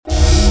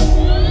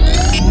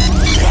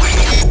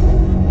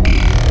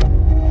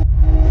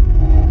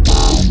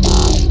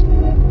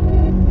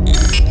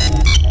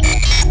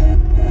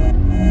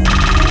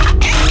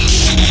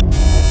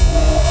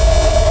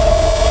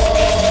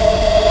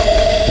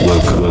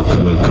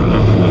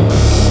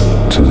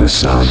to the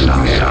sound of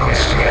the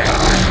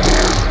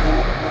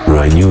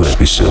brand new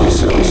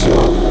episode,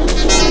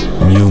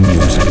 new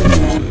music,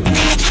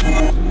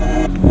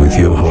 with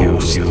your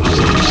host,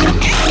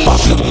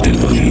 Pablo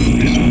Deluí.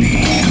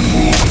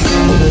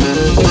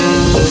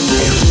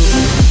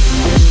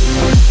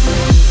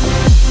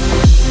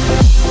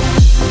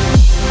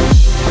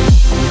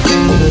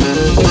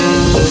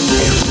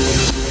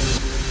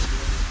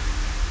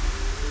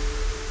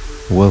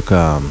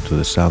 Welcome to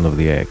the Sound of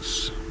the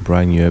X,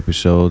 brand new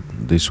episode.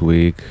 This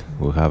week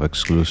we'll have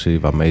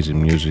exclusive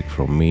amazing music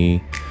from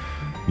me,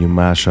 new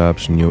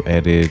mashups, new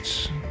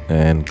edits,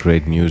 and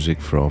great music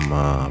from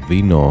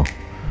Vino,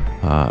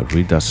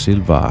 Rita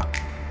Silva,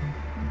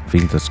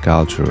 Vintage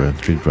Culture and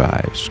Three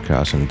Drives,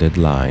 Cars and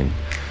Deadline,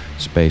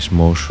 Space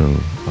Motion,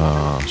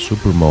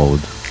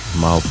 Supermode,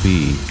 Mau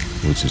P,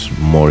 which is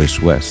Morris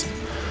West,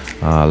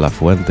 La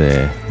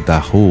Fuente,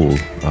 Dahul,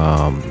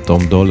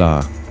 Dom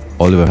Dola,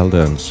 Oliver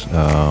Heldens,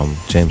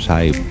 James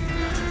Hype,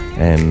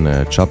 and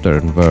Chapter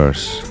and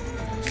Verse.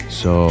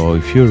 So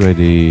if you're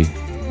ready,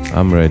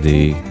 I'm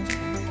ready.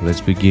 Let's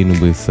begin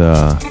with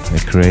a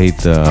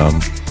great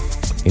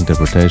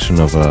interpretation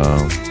of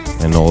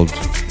an old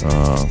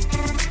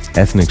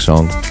ethnic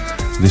song.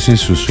 This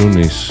is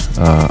Susuni's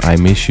I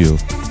Miss You,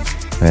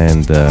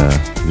 and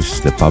this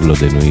is the Pablo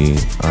Deluí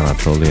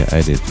Anatolia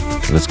edit.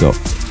 Let's go.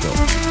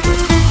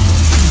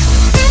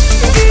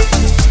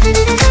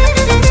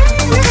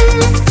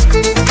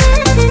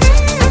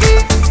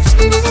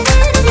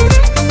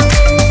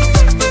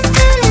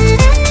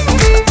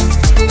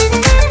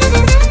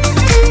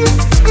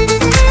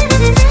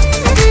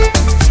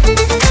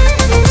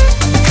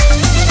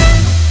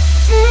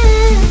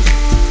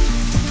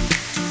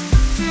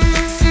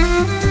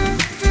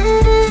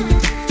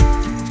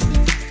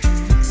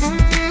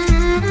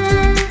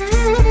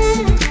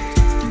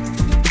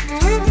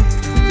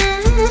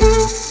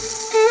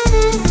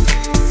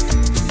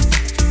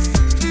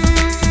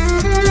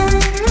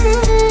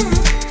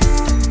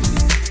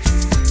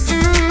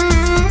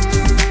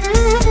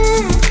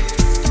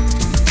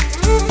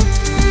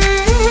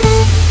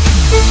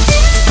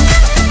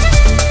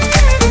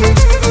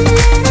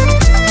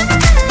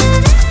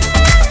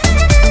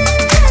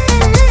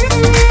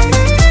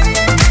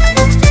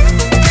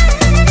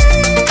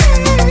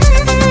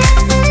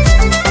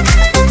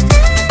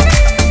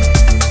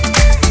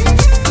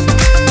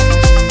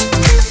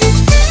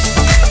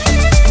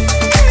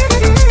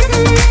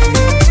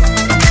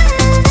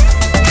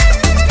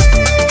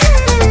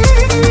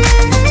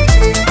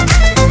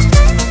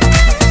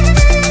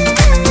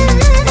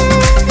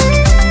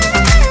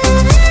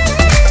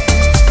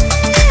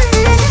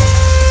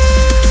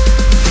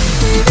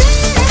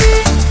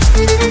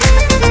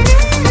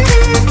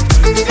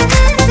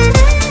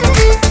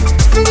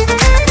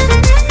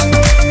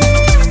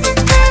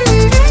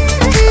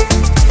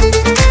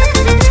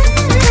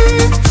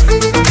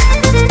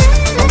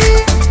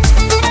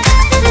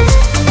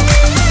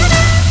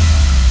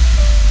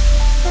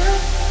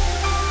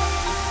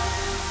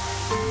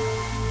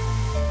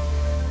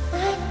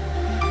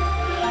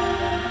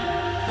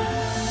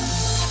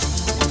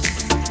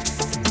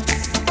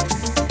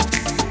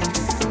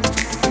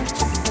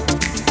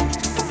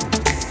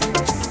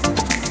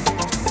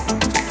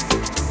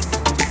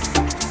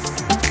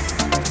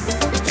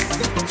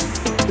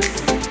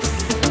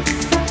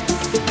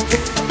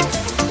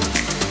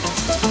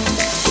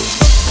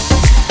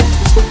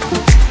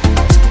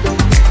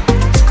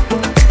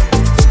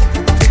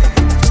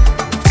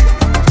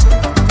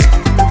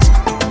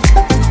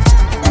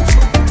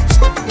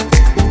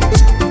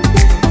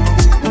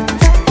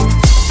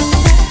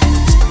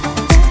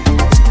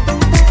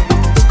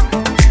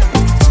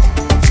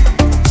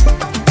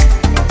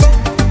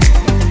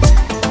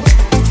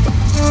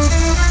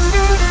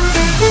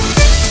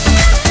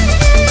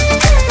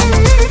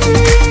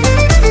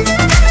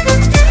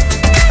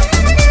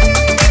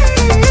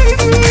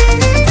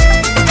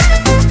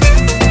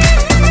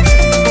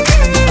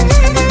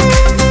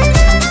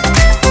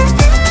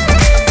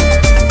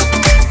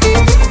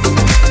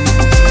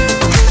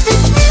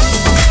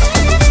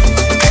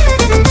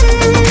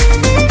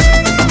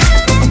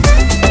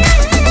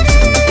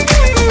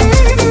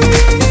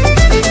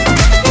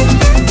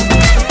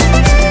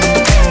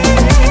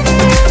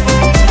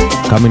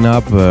 Coming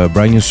up, a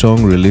brand new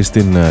song released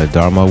in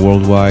Dharma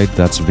Worldwide,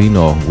 that's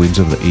Vino, Winds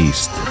of the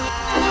East.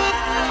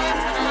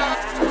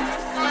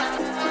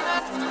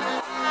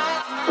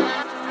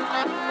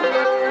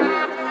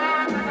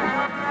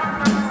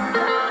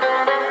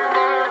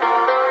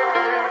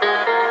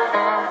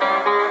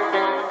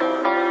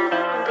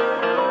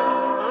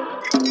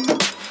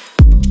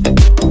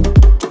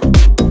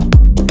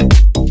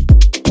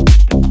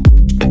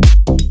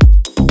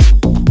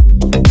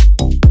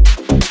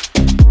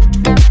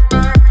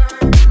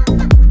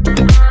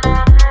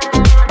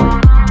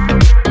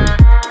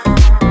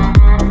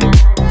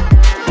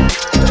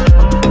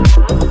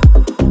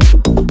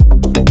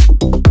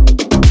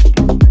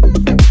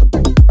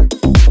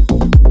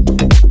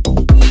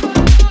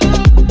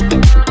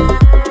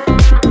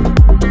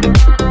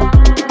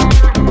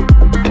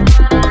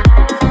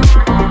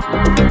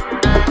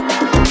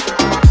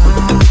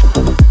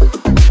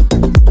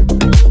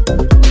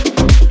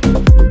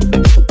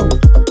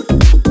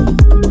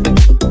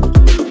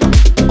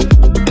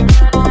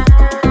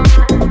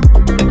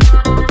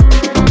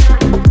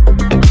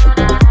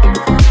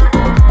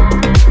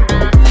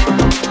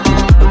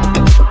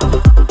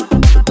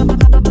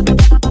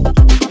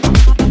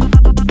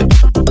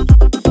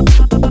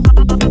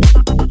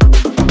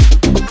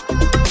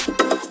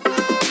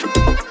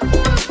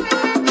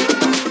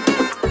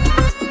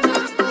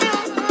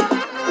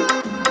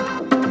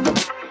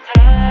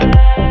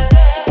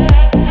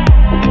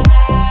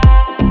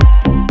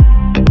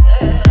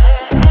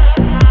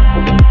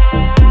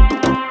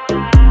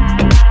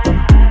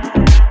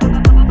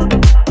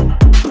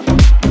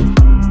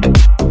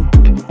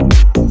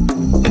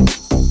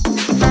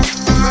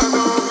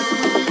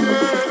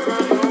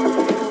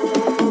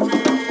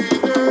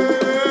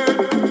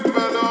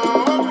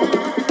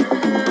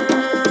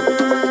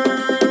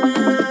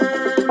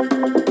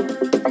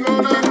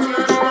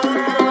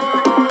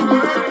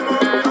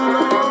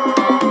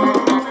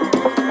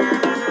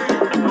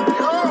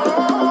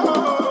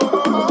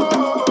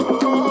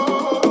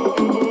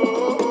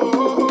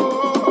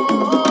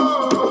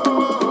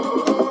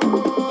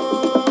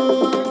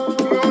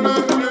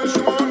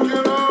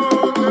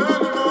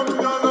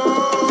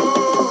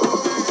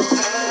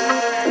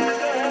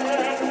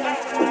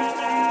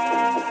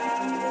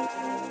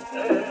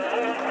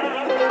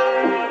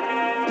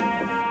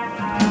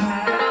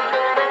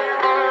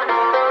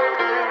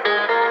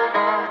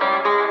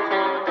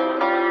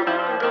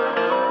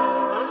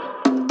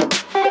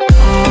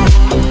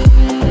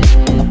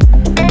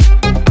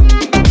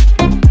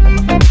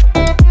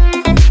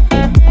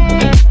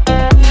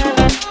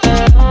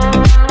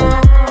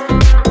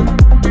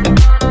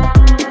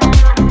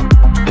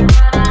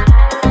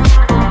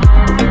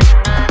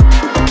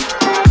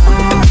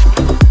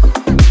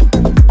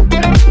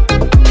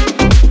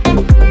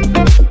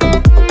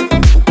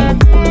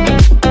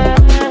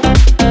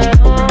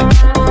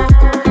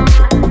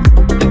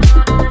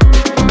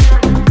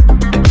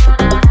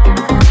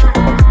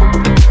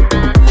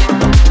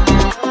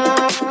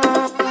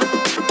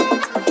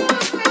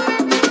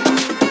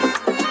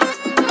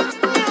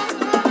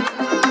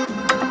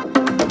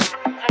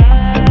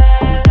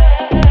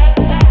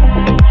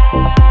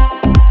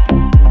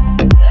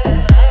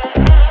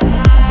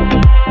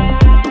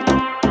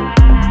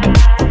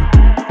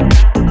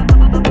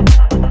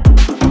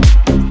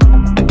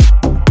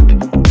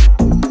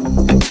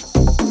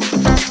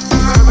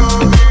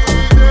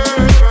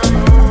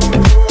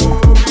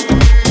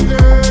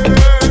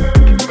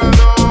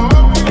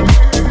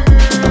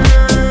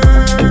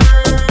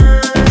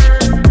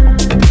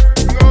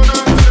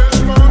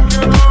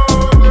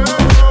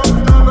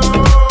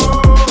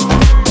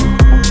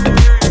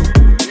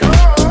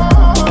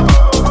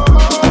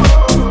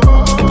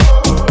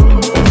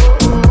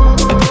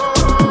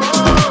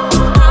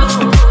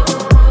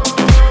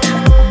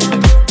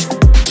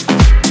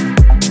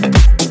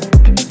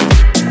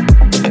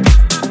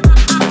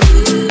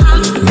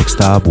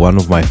 Next up, one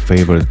of my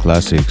favorite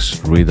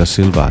classics, Rita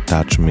Silva,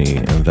 Touch Me,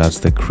 and that's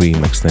the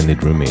Cream extended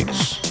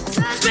remix.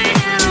 Touch me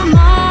in the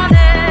morning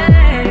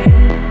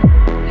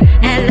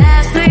and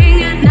last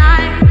thing at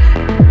night.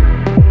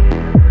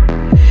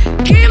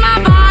 Keep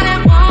my body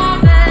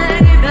warm,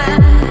 baby.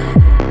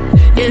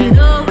 You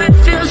know it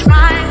feels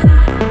right.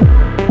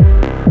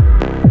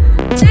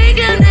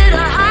 Taking it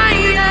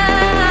higher,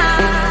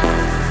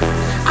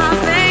 I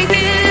think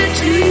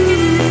it's you.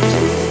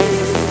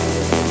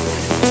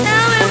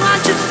 Tell me what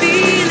you're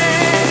feeling.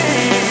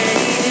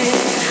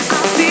 I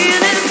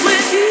feel it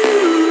with you.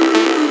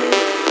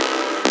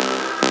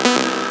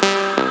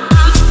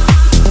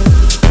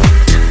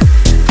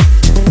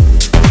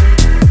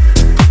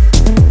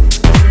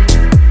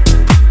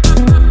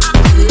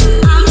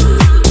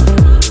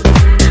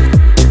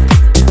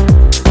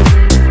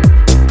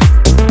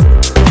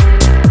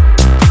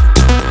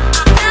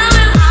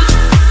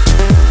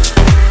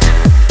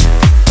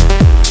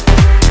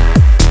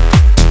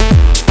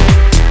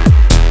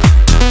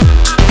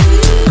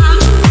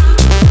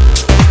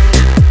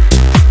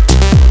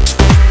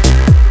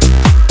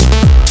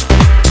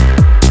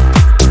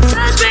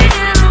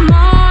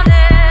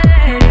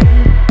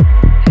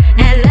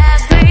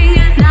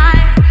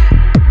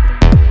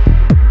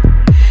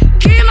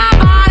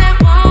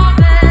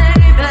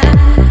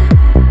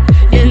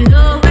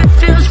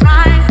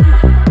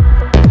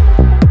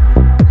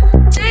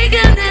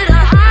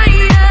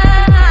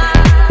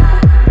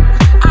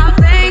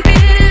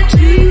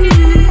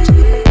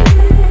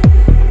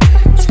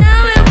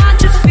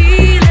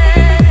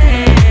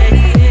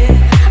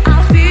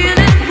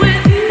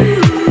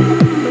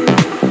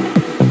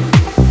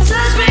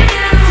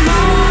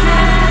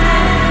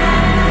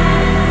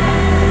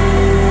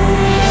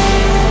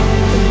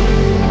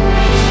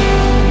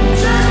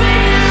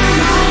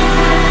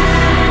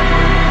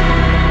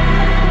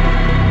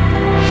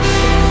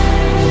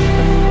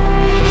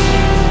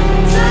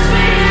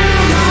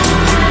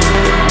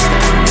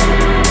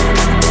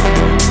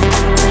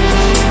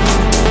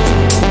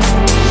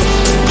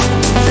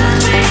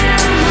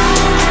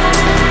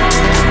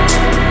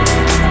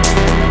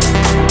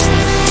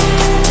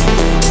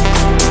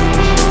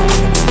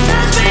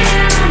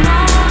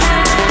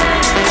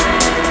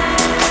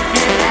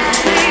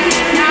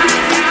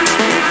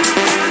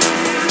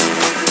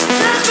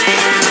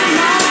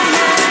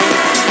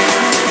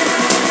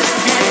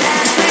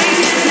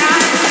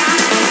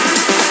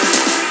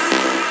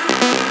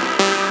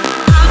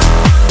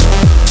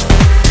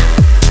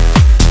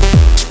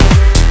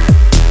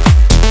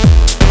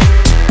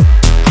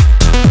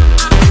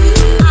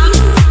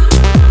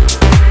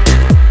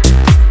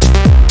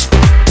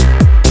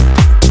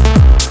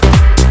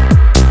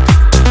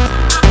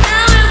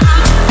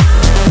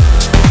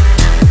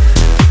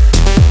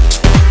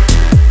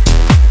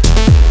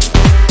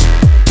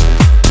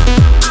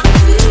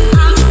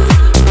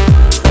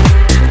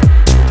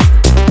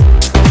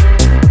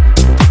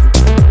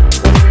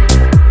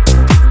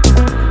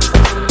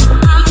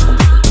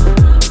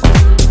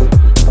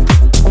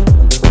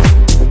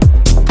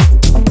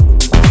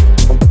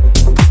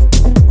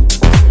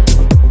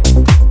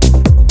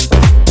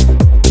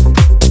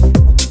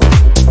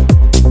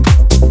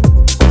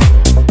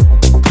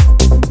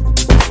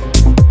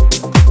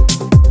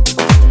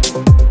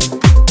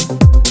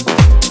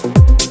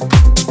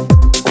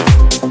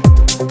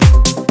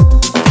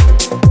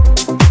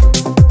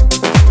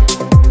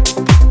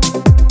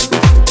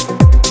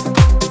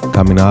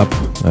 Coming up,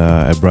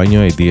 a brand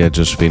new idea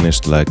just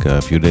finished like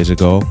a few days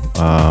ago.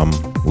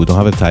 We don't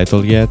have a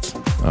title yet.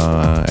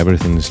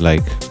 Everything is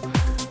like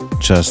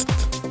just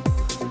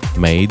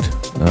made,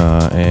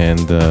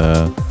 and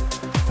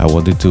I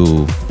wanted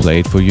to play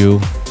it for you.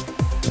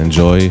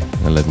 Enjoy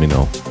and let me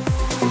know.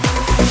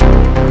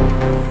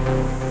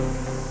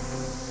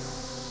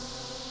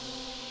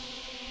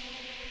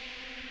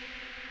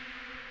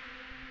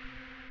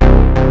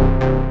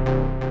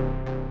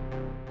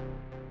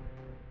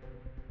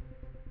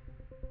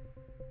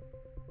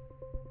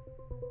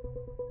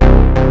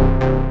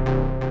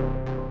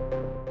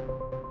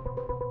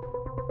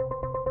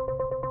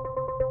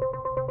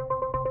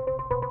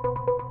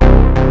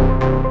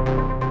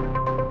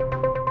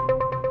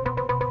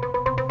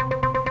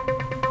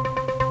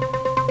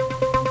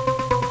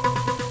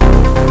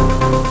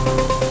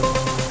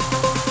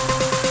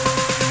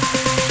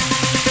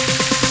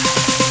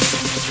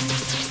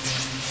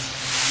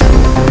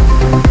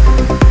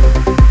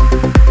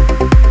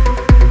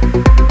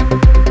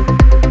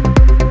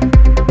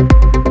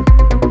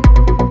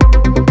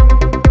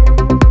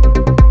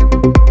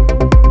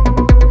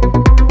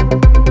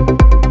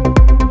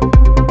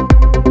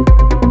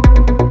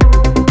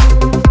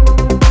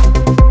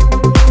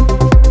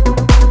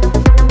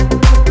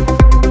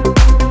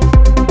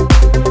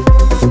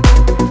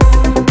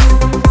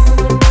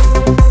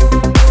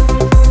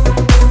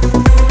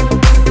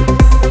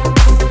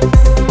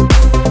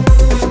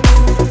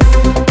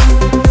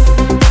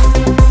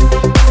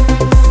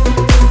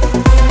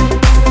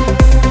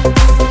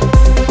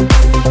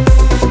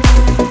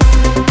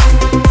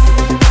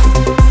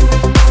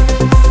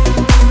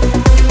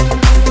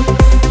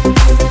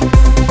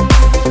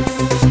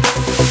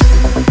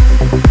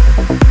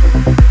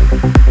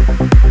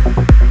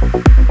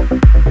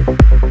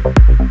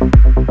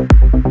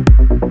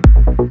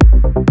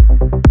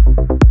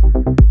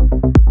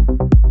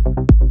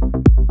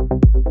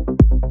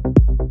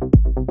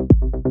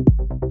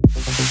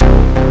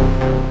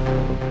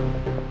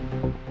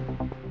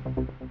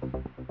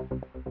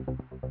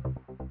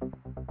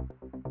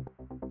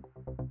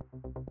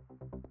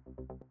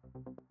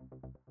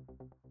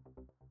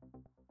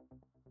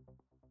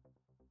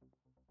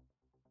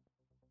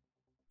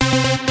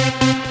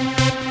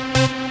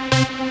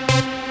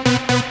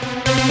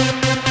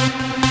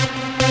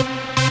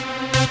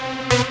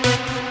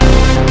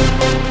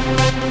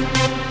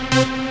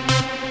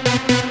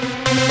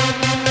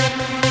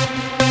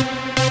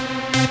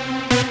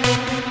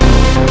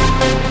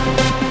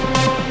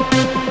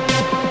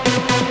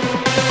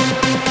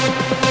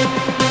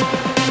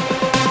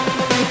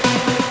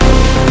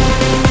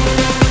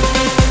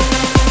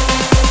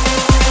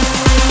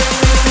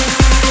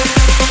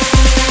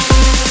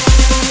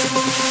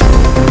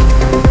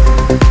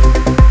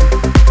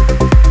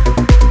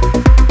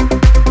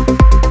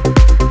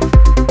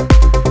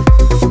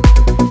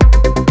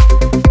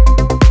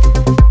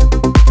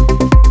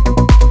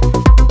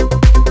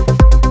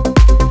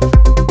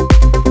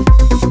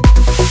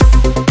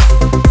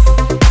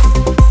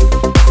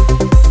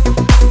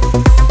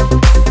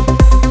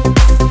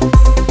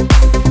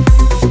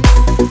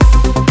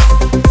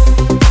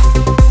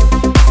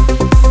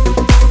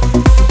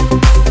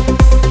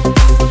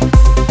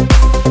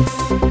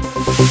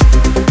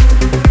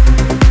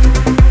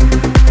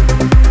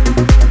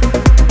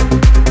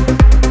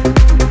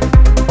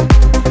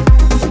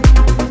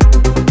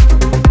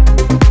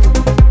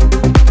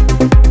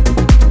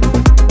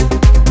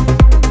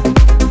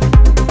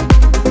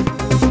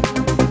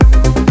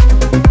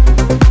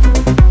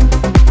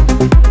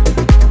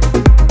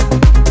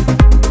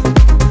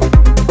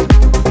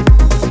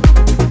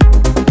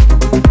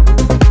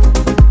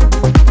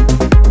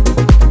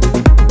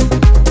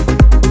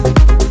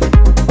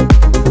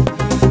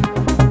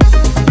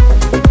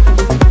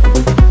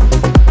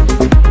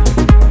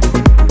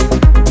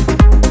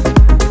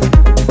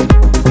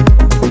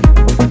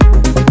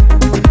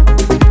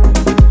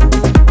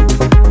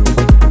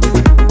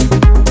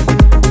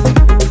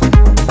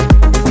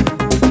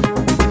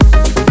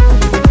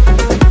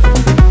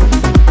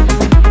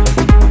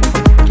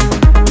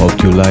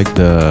 like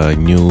the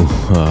new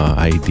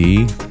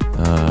ID.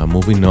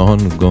 Moving on,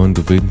 going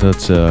to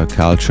vintage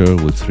culture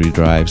with Three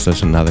Drives.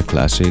 That's another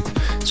classic.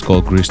 It's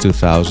called Grease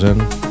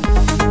 2000.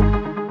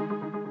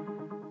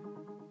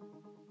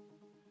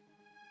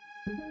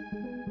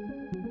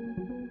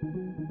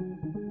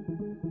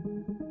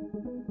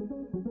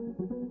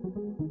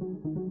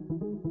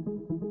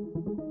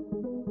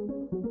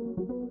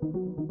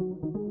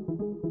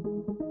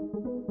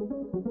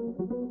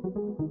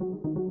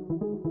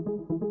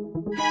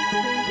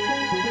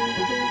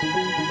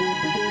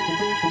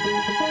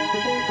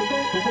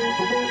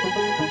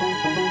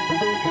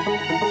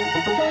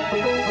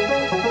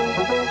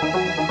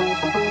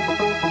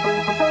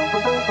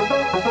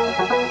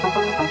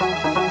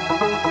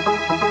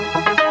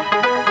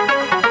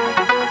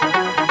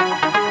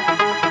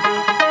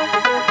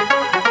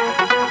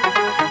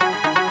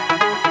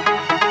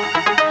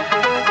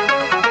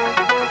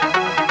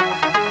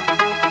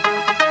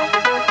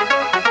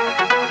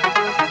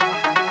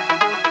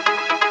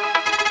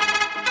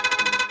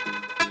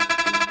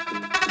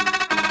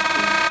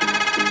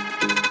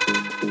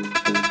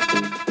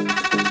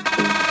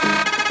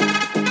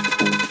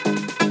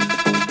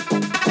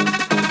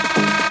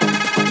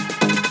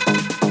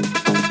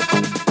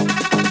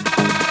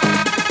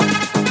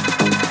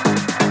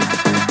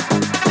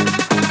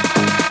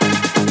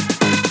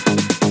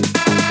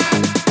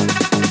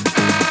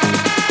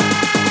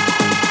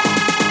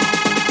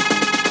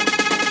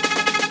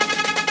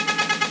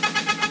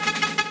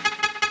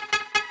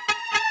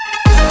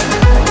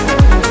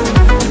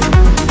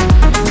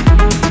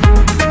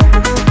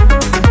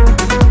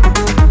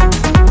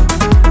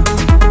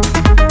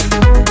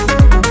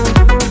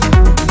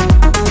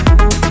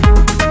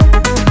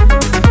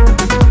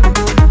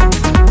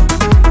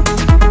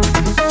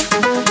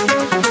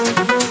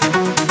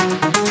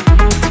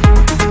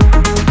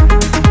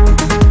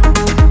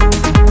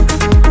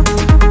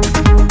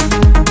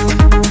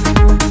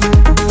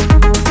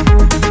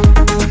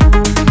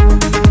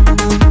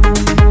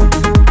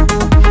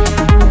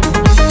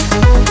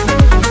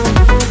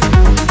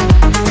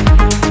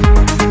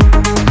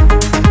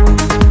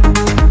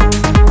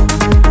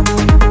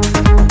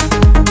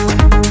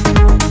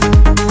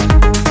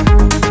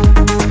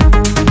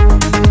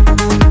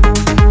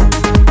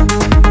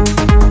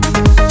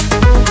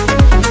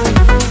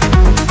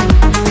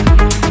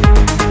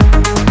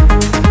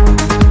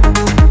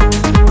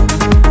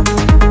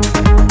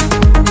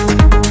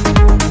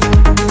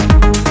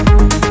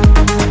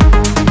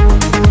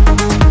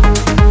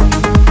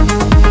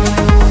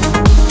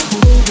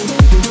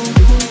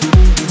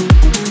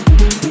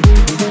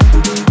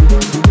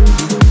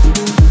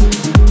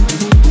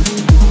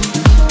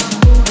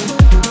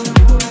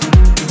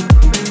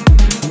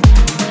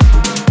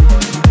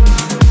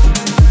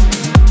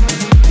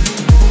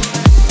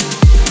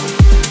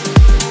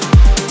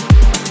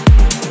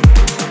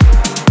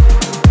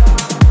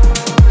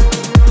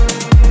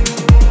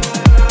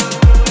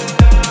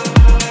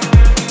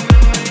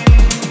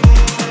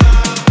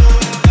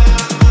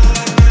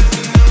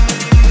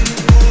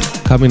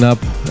 Coming up,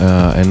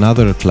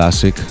 another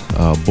classic,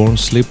 Born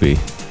Sleepy.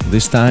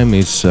 This time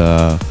it's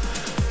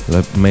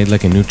made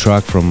like a new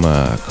track from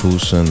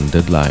Koos and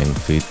Deadline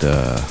feat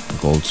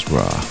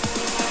Goldsbra.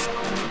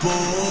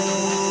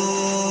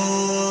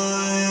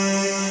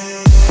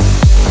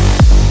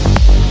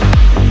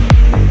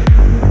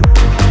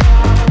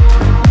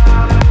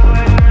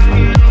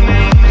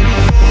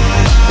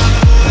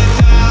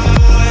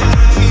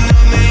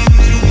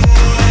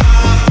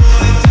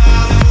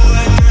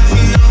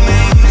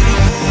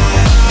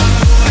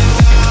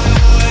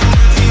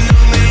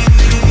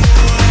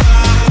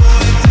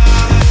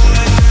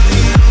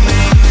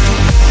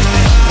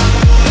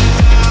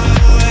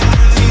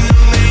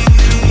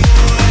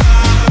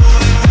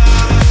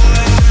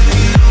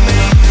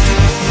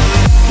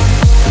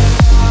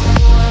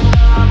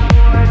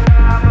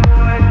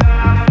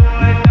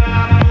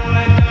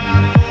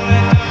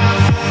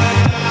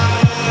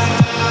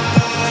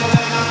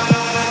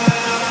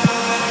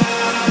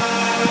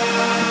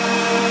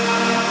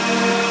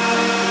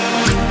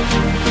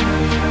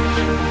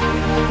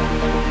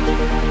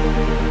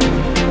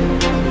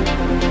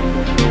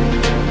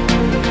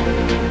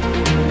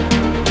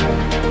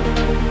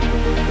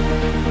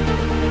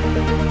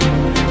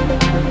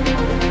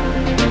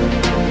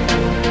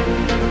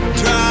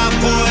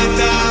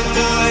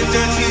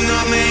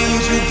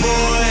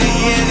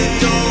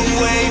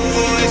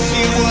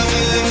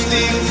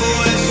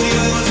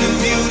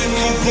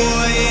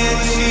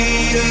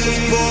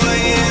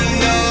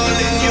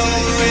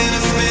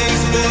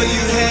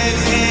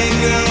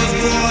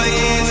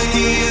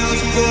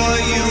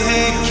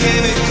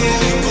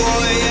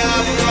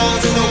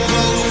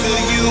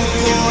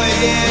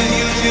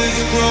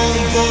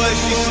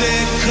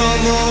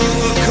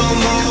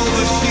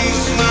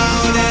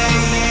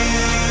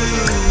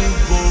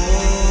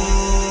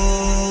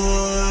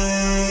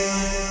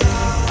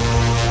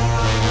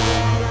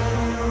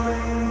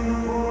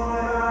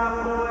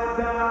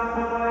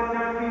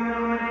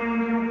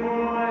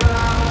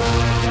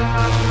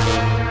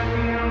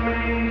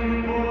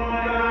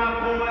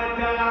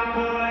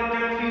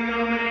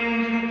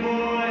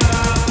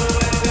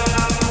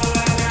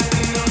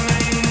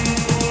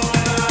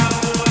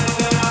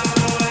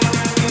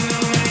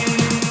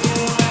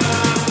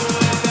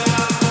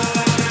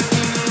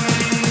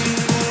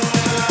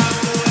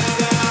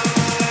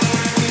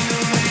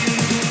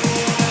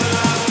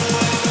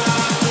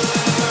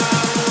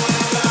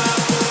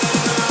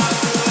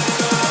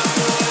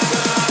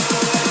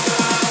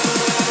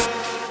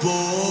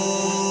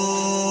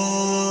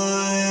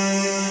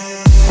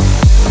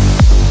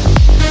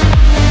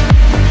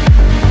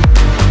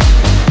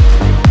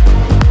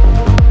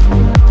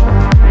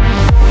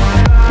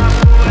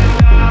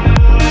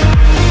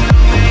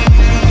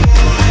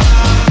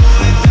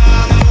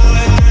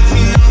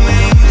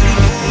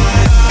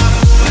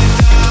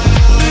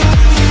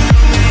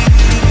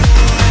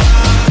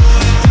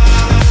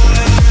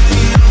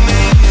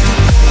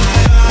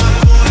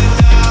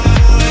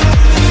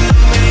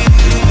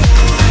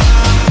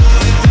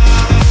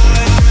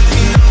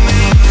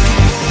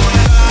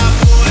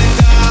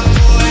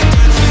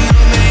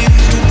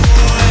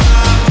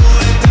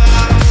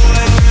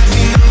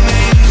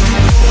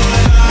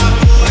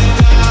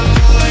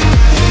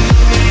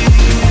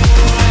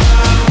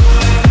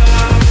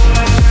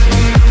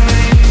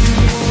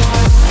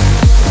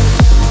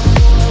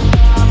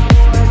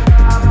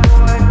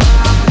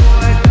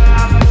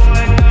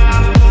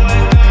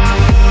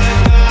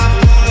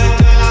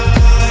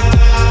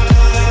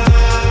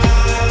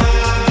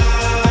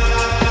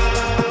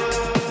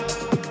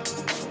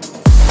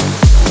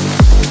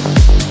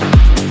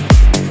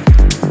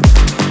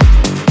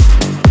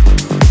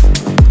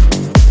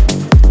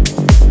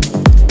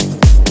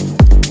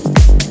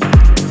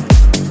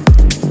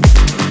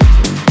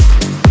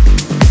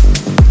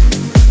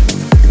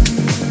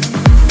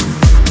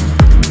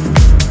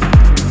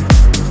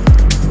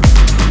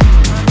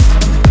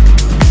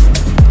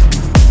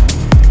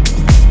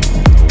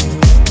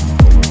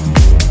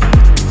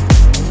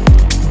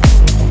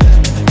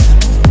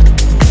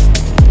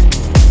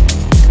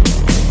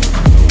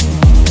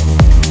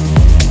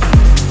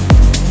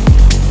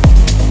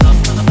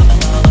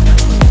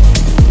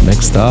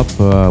 up,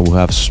 we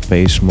have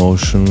Space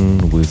Motion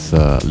with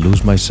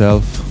Lose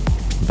Myself.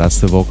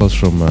 That's the vocals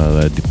from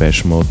the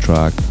Depeche Mode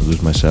track,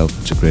 Lose Myself.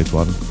 It's a great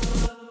one.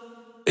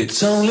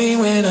 It's only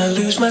when I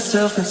lose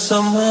myself in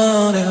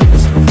someone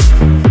else.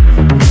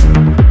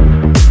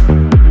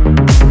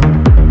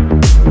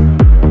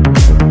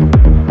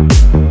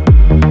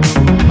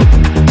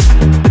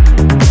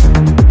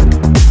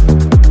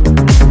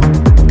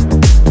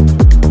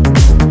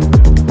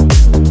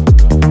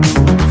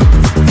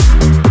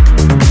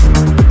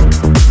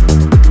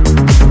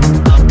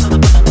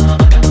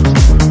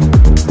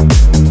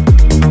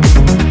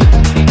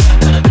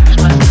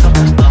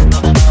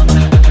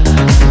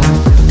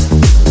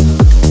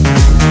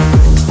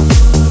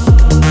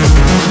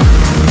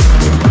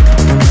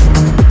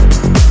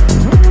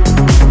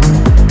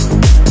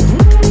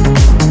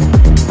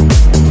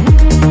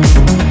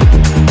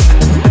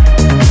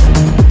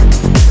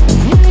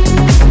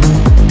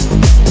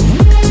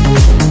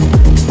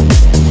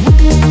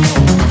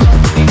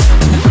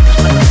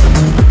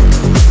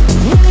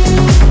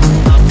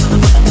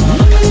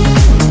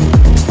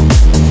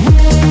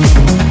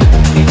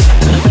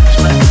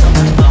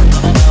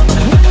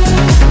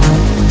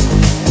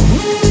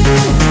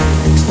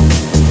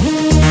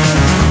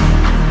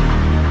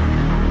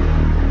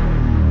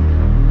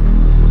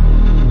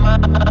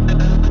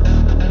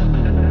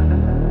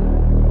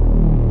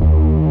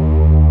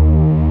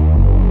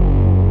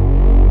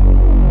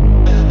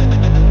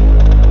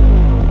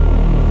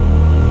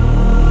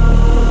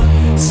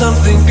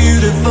 Something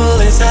beautiful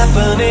is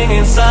happening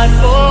inside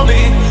for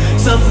me.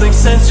 Something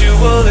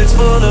sensual, it's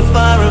full of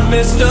fire and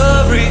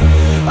mystery.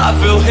 I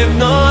feel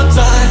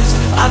hypnotized,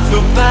 I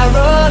feel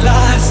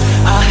paralyzed.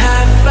 I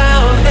have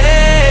found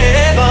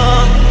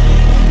heaven.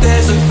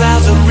 There's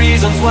 1,000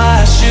 reasons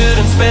why I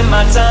shouldn't spend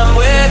my time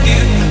with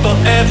you. For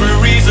every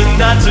reason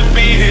not to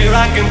be here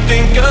I can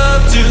think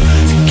of two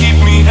to keep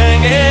me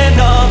hanging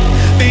on,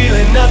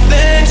 feeling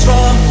nothing's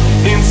wrong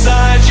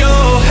inside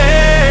your heaven.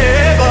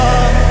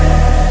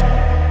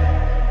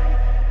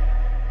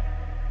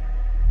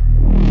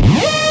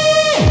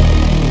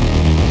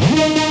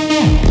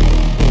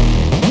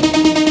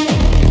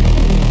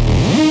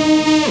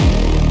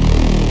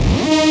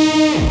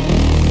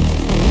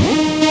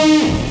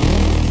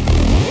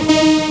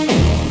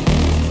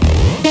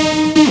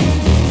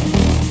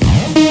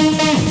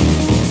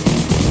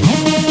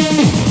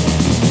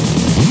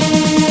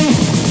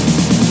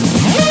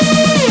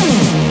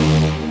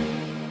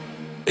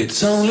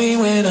 It's only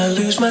when I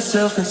lose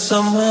myself in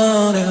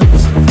someone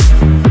else.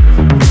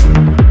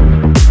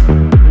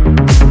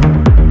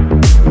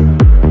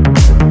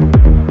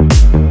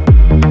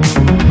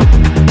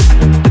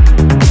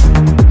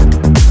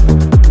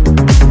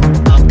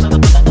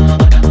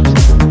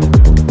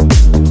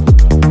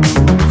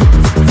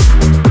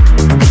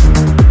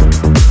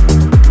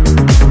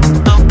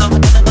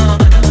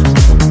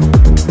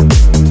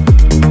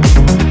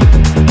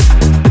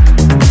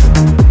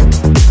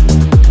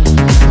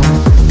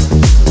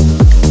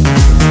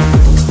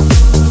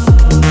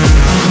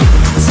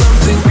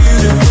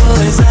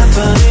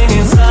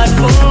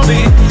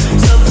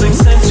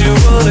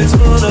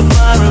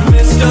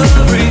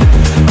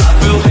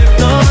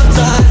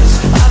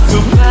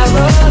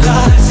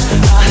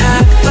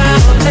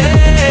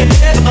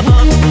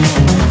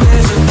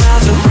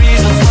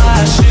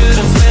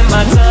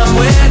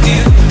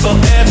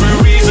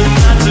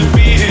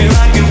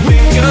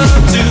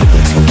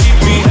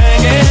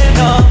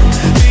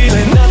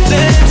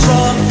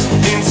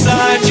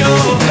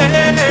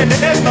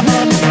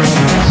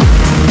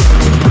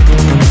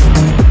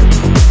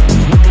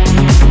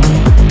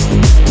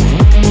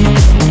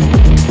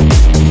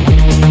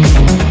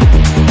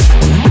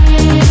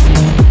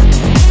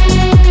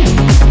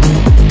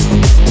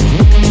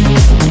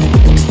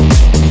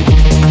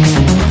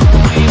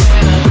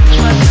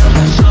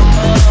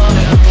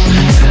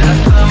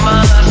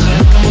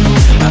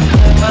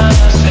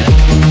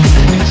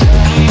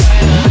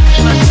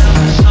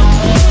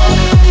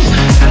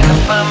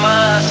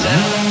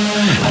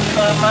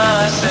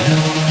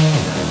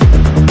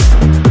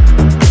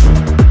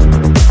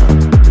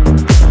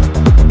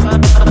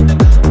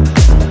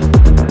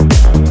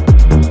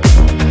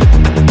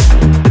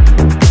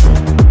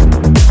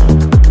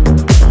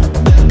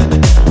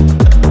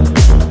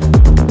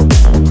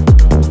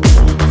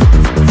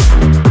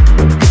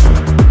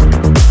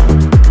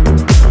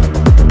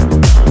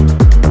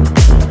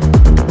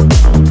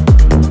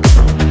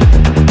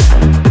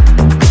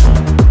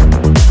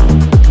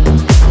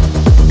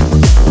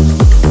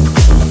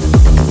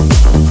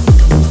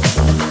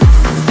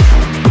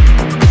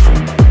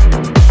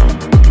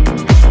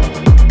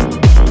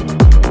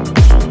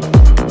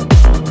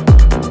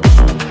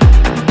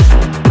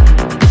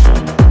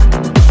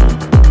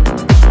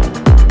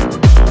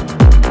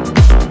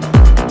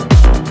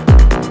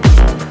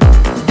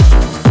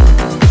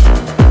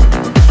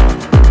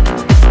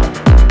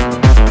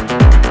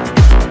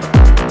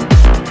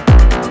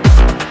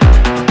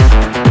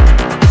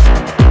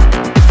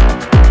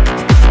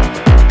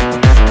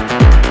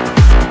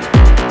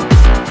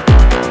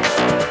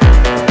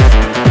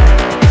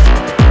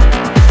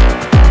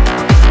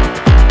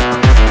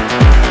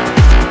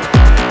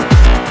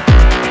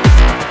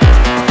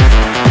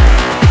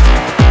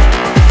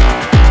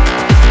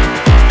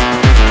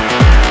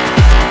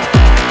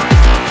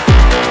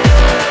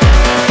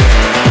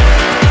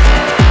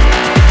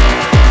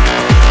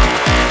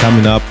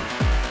 Coming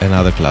up,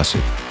 another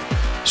classic,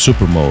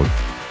 Supermode,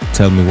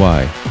 Tell Me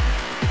Why,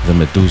 the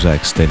Medusa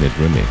extended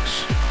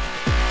remix.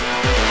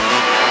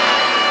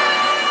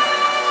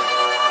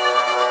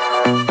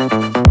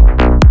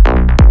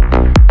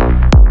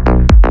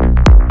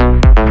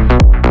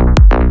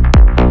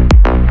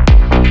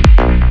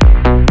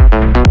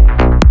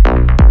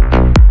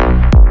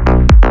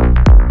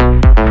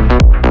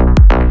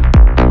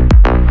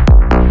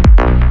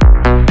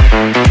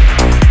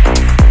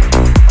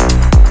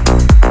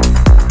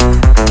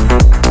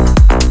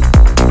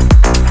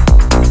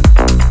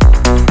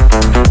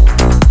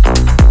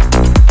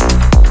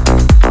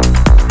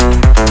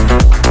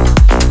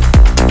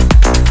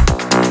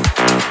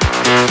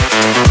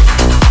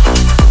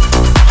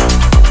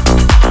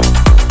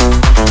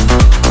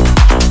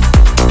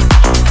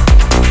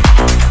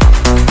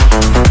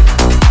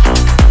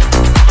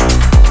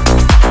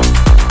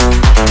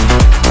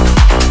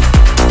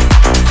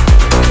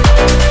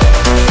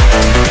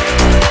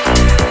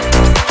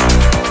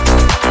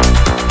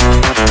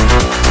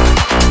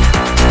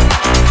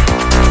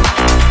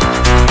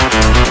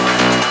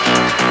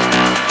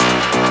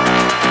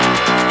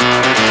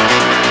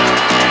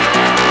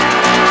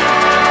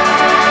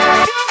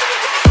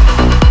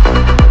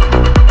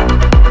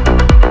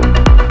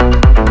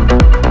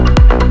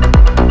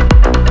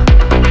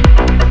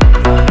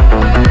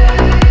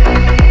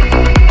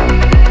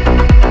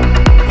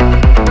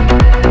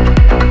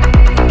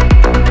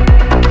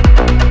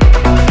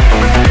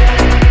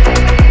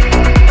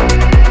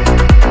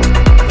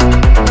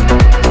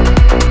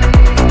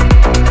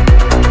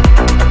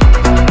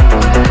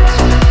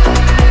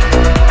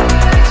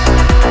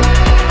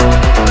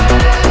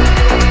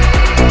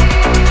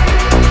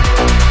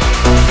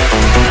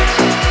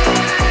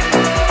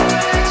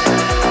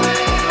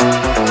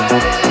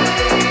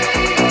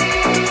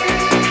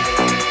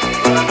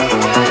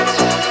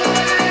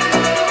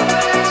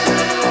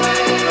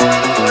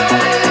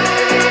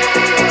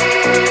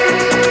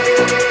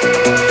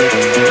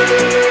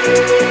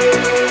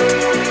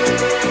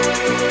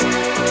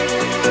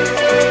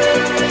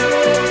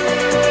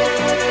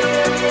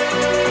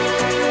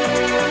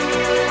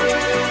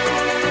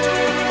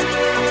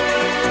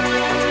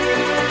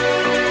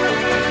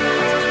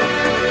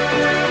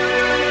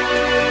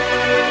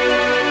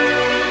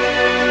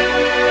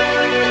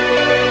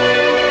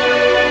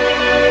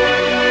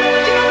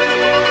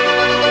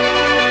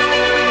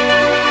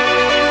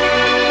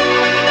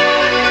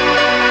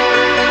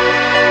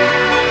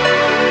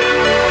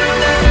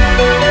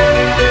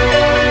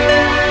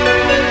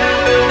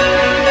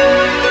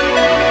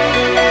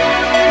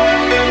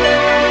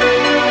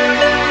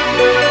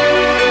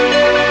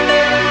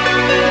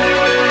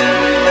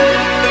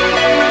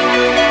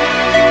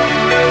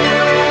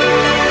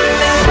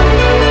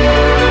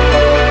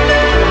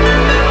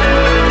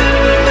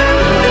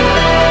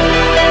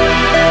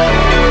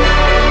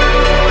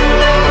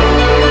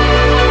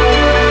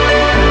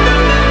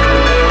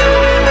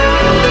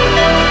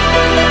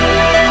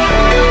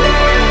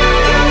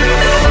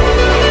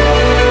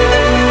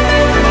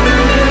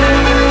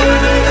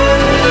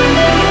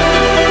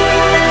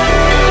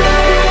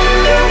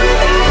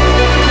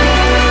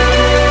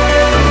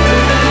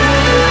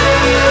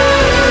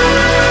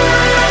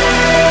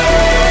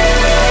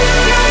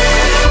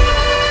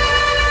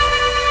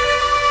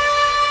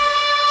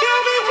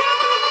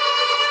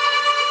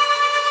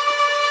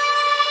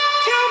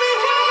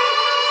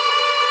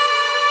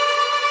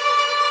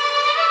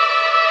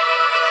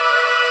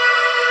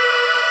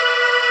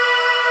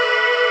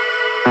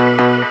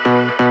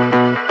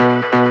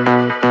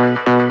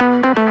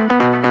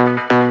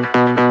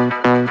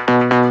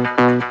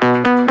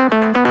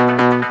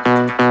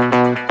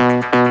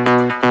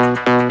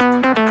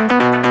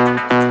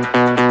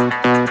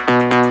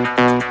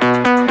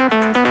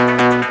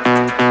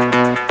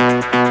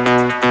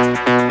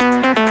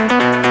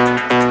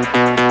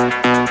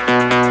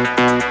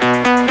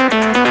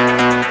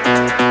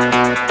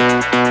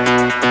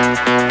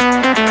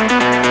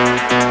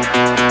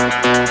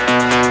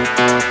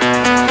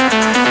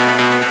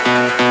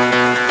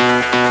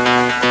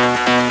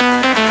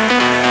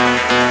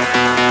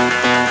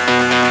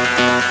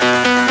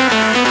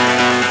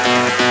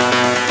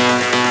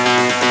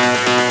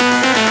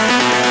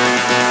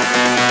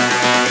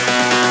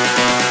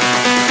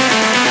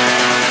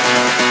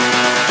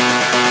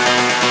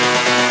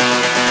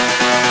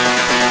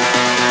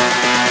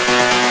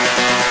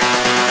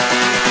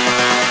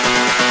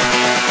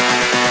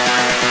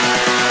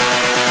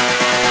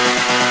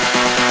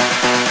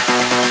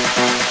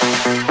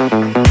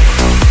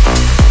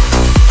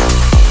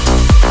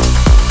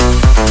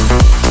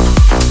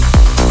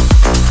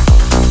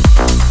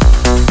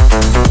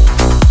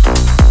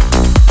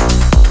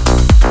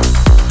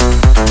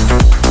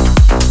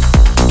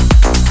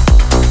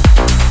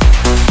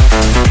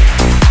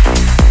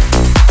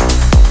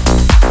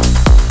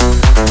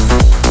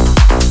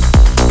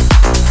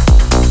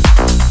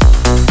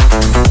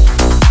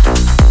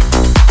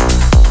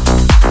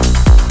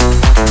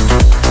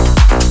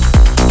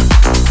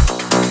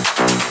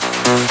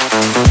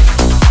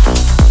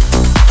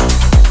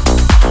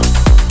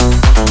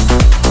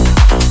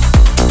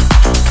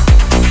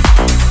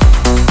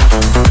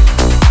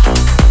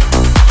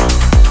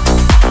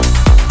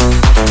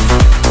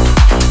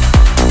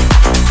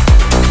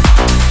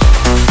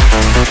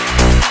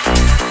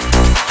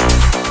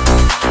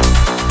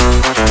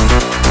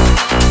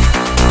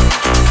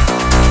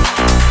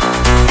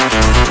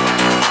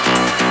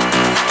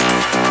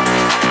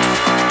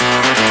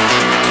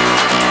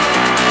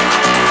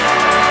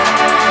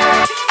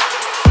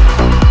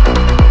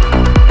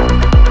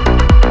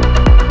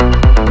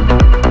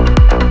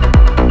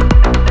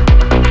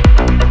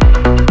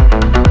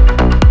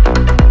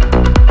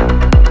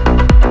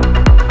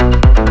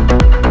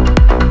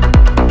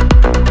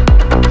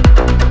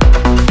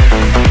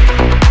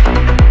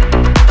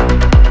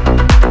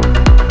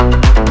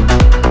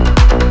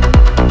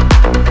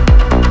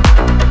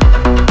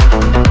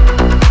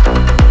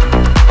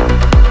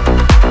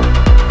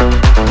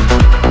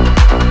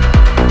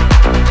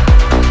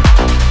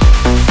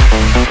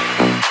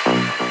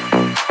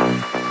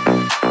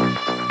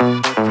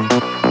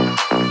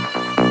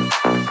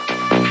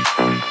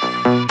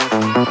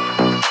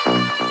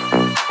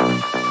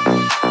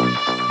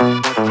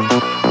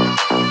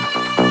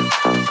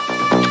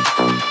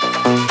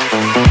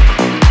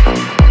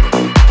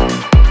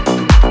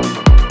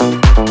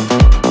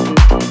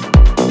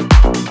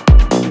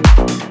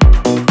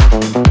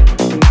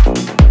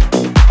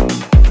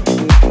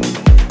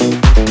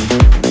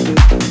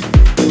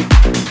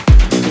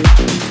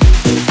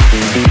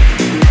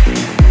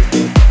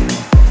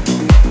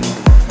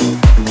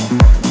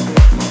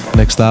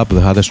 Next up, the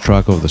hottest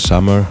track of the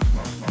summer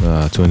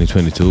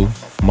 2022,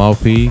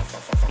 Maupi,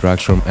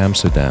 tracks from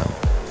Amsterdam.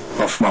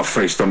 Off my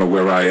face, don't know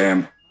where I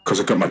am, cause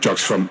I got my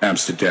drugs from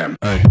Amsterdam.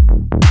 Hey.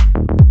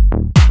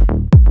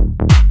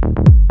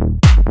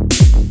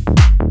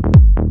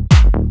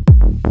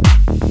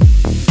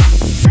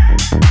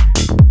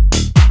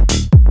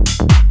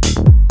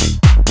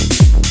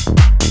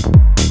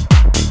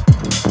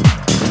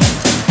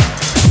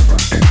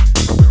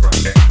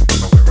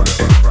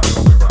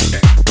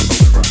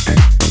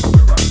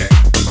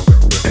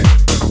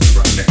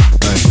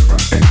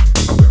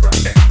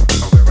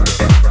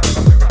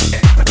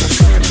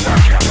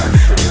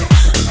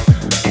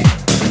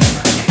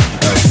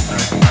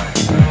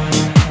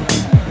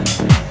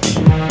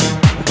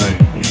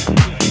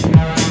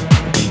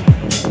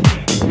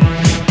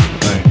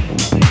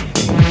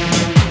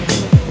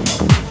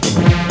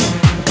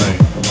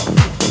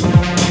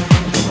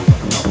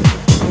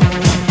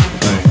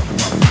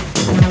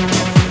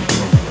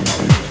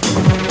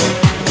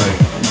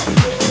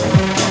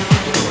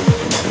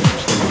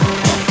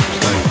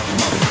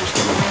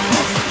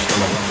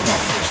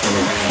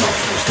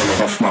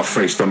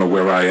 Don't know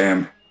where I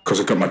am, cause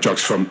I got my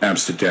drugs from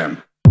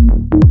Amsterdam.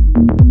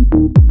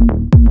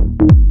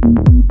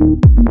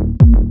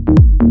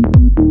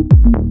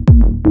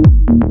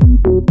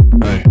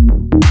 Hey.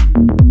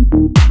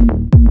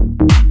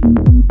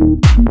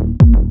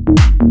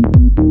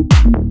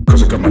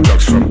 Cause I got my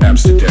drugs from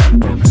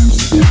Amsterdam.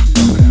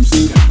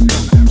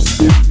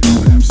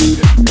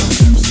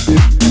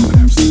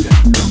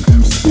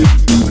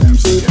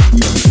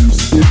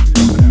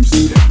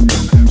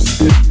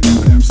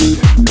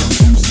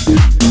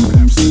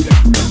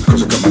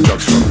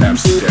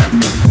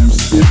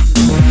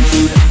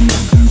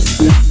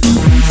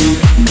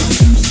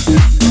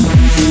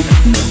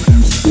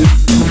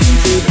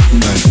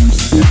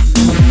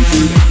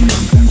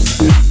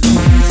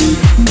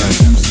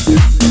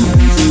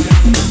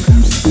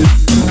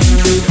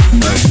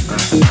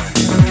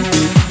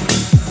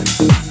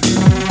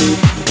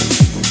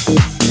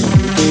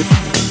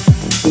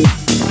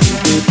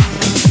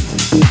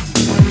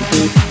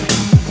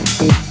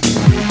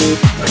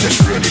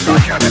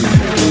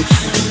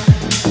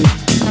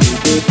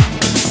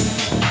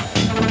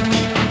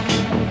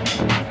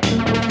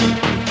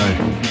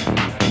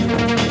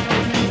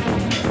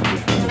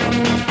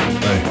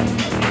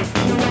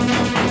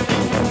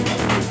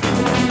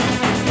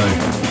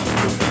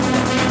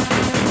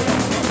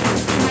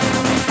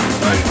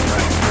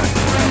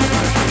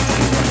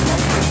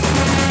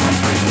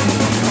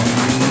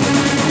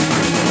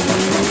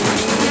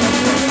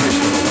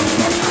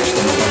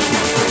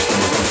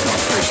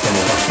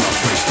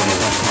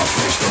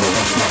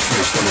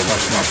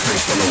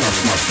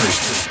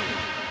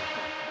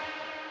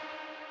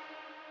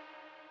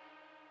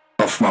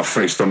 Off my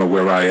face, don't know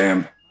where I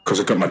am, cause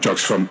I got my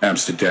drugs from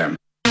Amsterdam.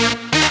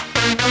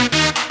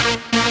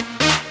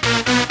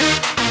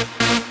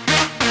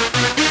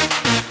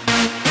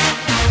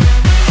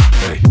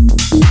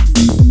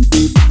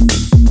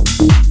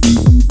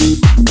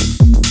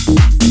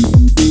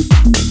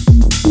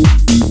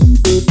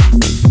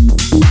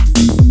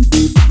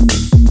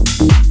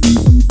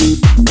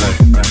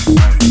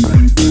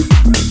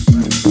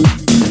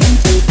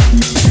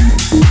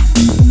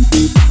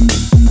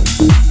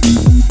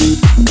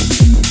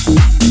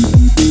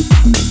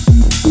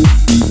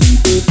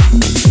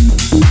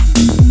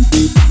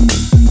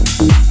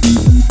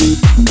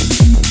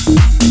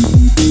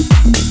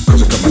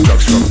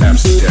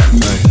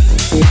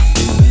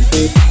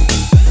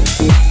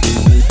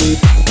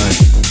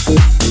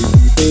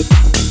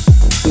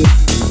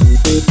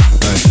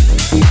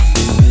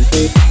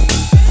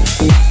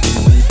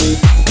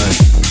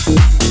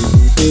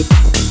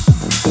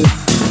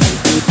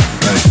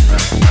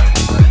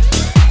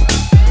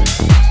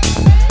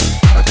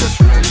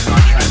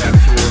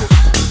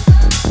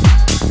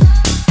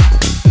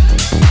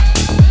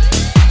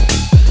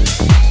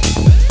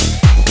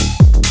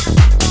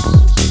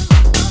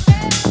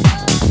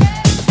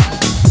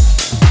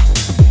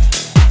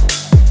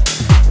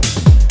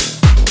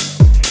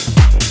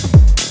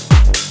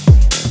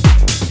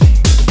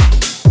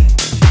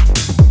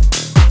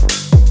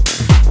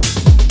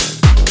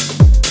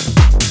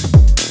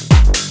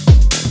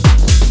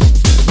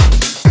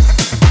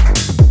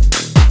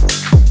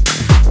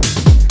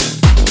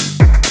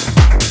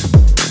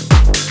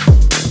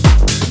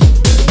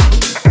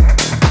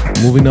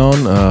 Moving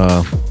on,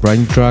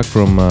 brand new track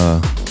from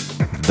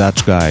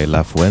Dutch guy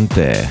La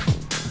Fuente,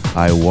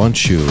 I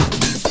Want You.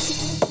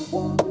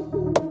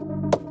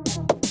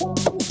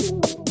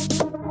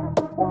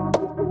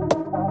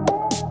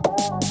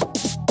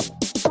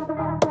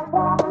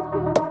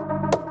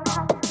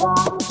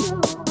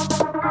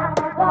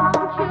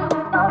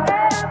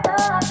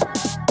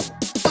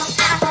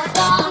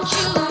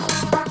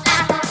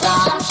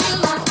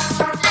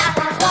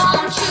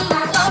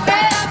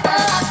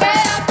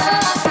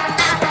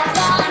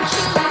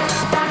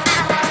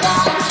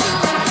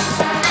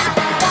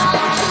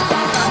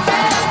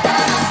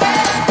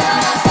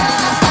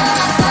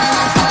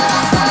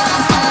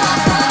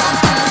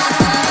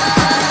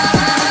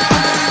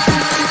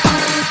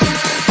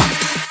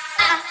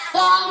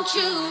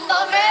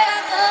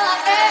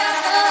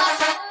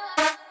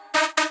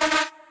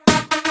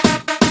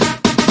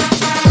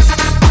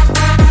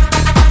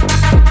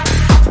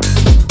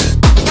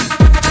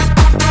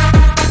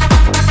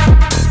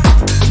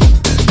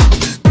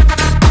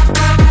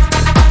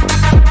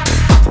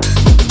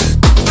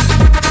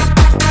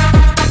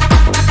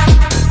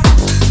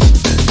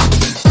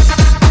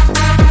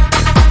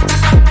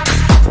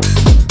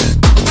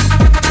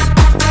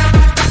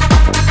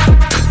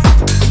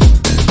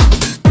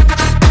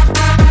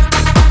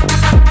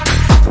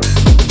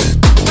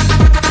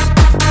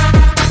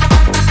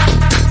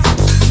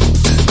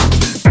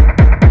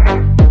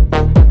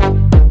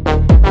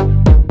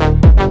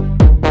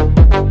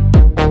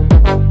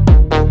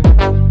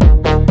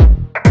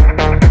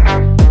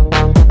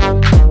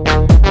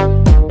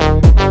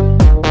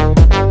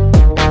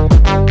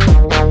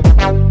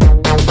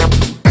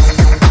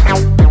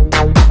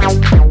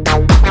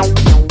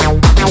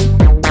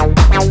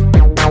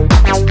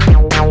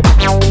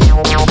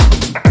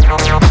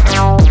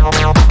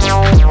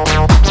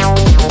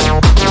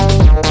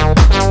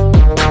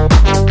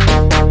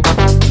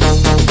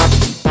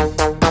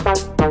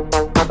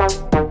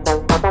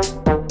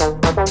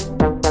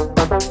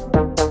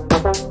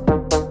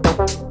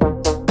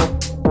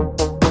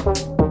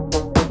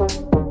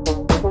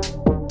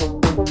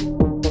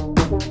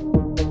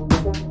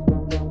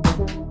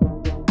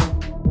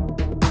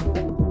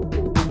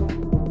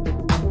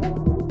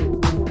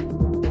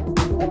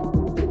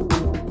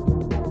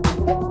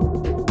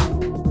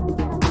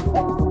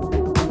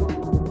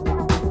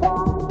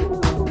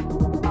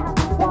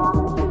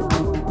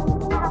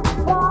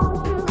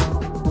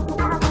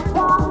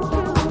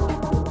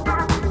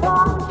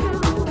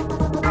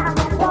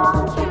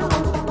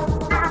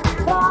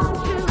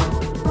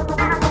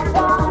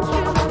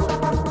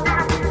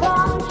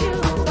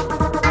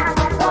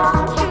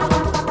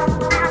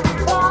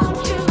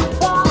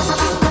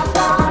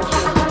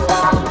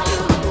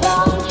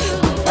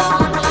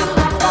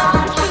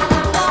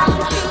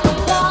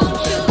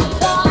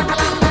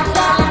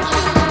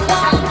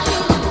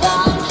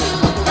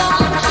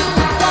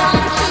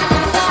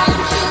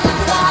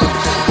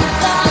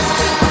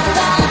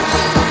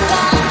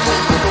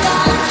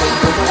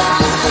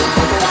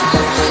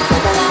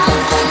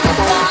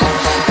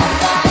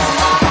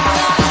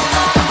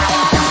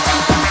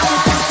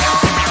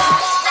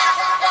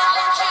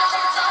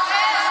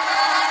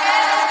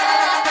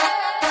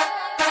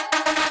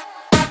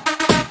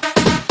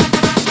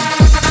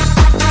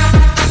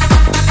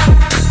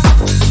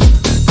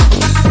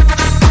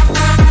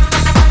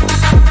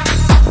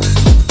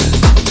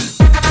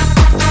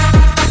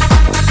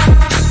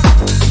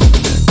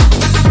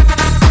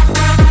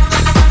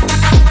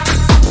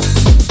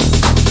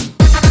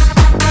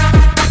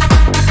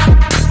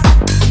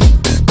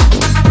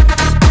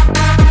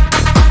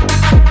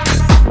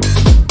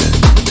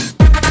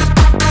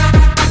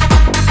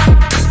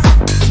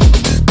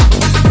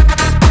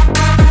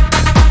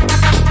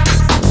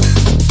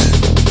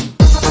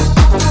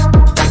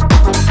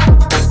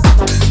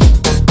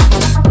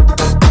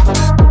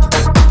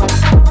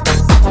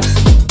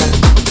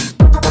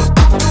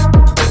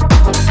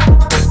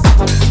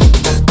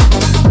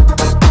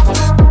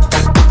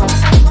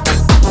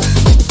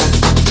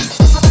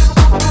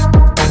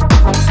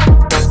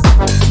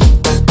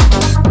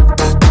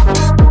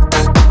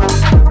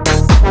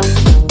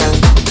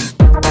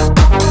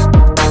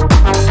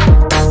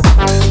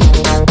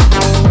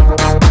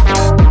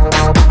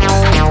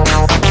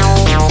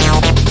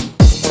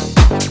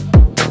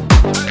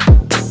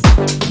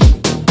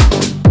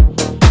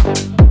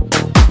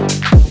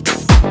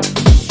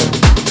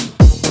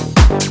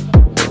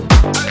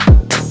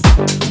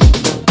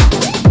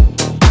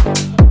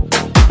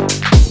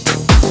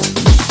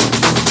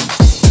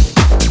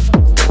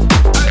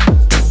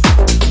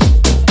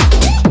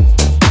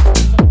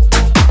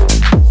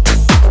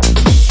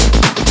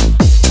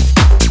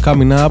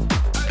 Coming up,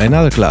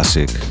 another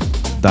classic,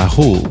 The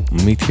Who,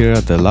 meet here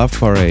at the Love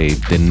Parade,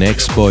 the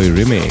Next Boy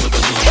remix.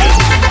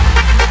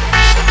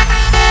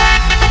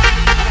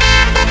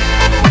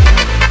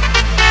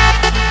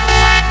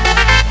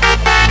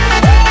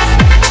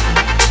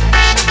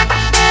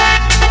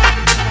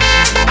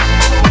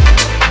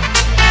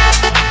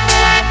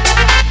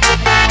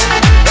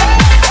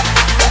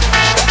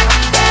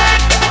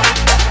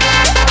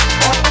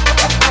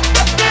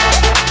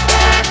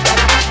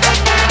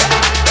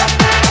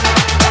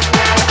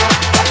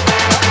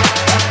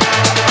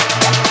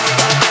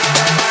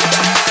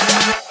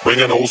 Bring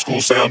an old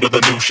school sound to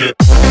the new shit.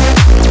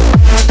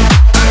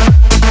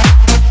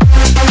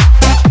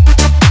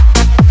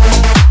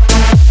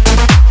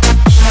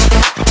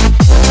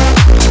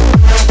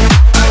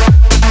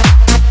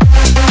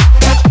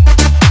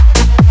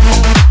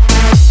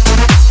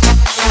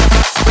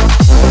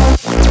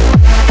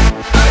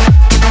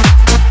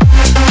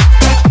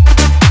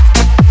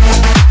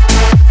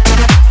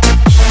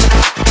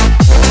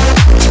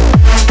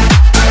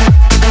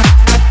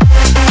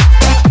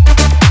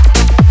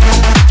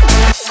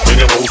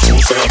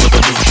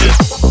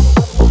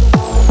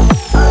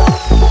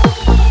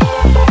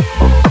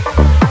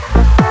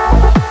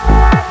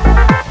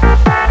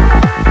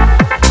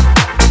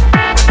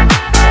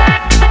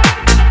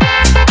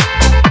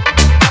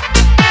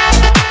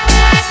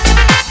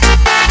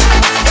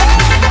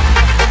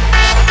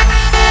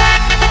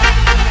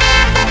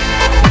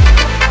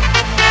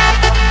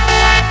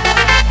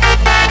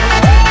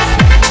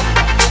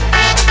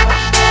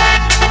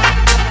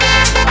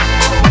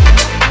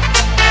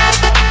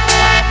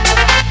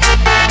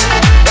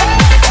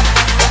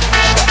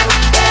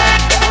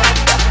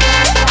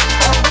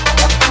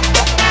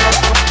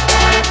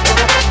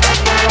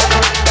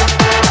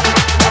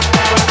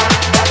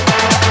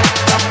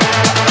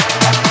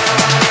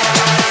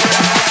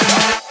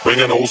 Bring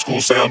an old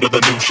school sound to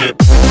the new shit.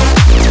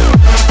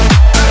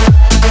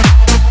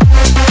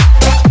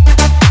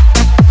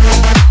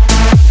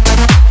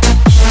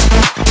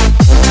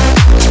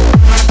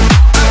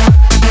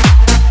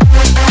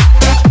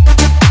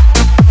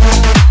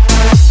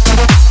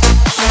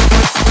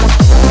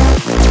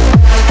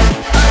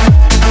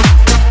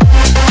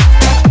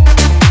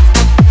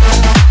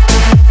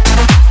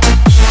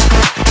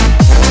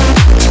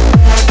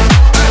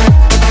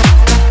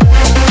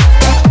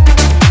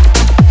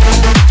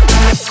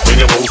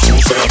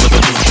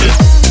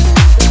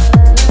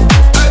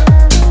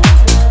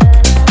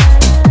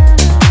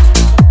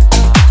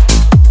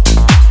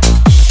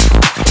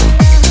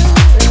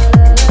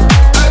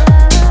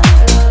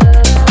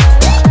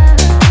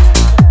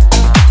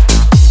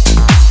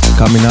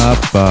 Coming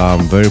up,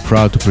 I'm very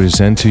proud to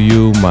present to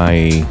you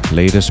my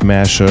latest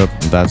mashup.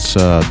 That's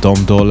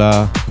Dom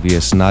Dolla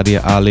vs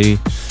Nadia Ali,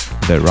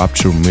 the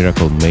Rapture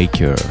Miracle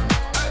Maker.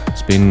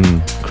 It's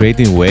been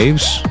creating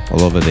waves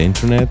all over the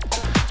internet,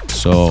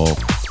 so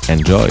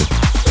enjoy.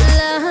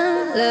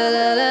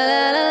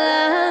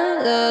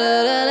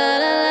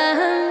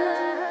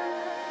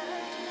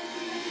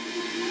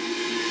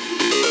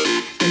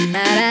 The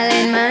night I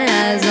laid my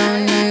eyes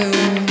on you,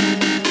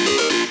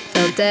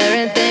 felt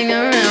everything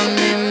around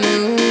me move.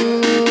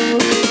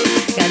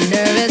 Got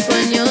nervous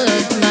when you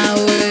looked my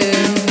way,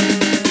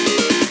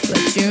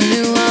 but you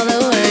knew all the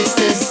words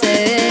to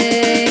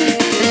say.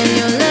 And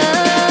your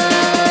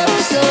love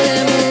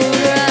slowly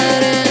moved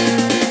right in.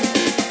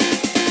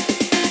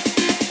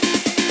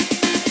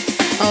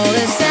 All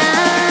this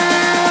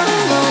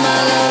time, oh my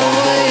love,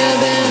 where you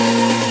been?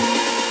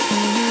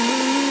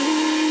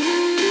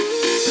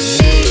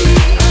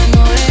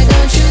 Amore,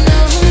 don't you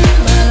know,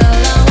 my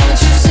love, I want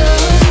you so.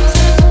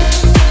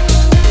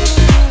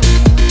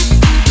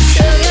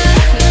 Sugar,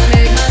 you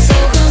make my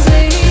soul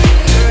complete.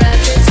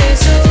 Rapture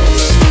tastes so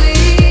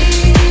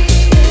sweet.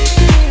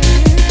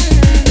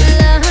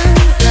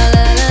 La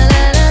la la la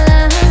la la la la la la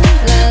la.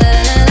 La la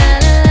la la la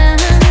la la la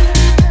la.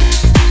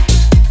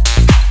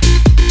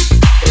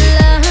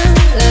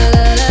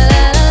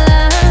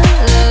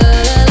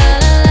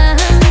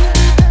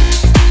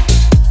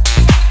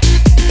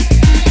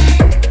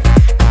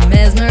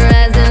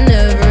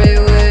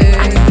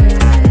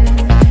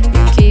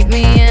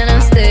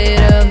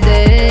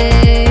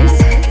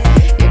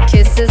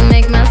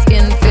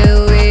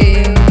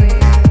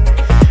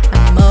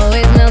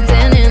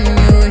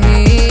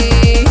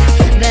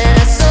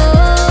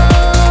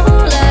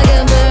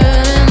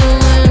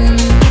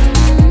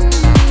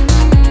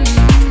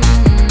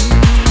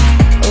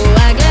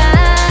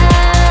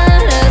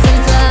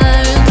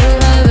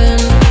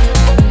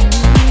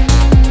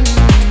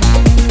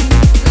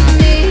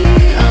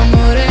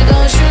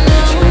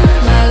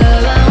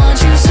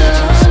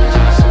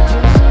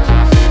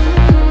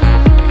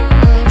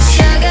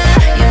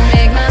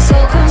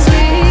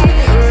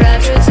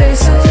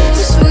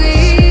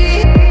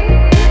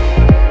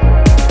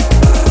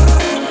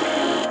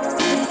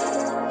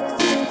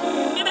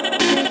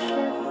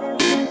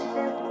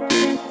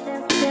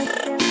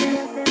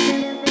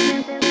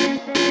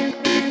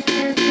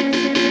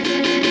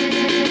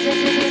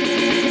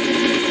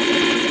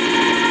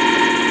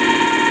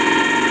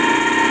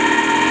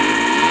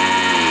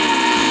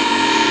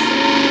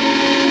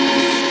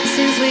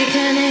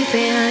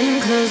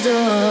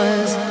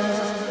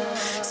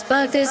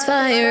 spark this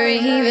fire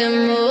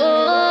even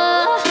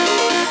more.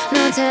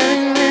 No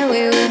telling where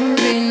we will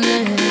be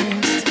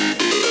next.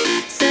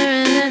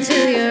 Surrender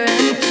to your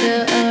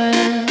rapture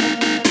aura.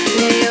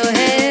 Lay your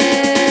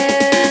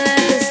head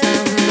like the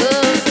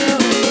slumber flow.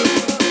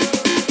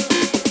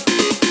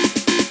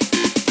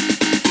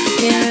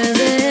 Can't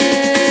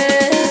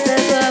resist,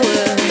 that's why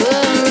we're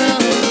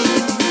wrong.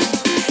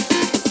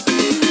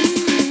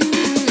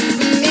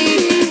 Me,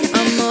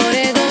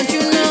 amore, don't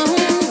you know?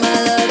 My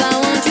love, I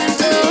want you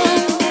so.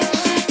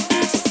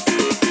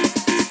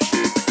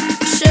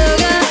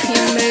 Sugar,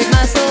 you make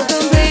my soul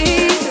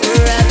complete.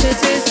 Rapture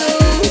tastes so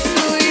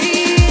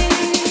sweet.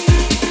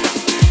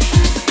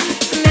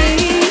 Me,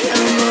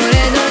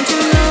 amore, don't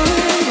you know?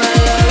 My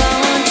love, I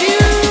want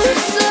you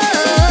so.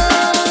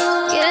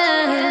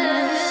 Yeah.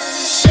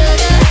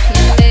 Sugar,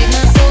 you make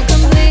my soul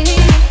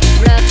complete.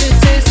 Rapture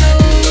tastes so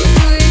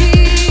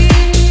sweet.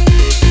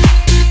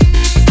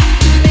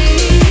 Me,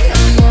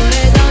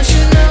 amore, don't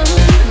you know?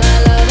 My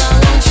love, I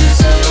want you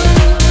so.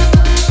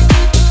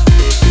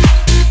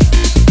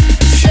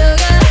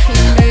 Sugar,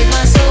 you make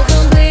my soul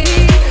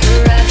complete.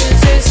 Rapture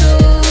tastes so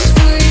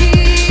sweet.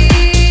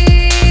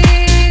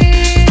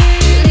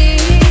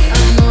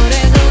 Amore,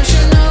 don't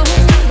you know?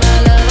 My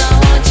love, I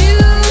want you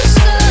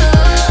so.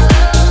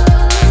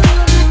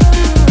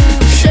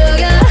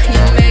 Sugar,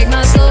 you make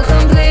my soul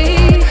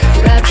complete.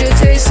 Rapture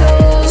tastes so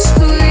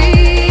sweet.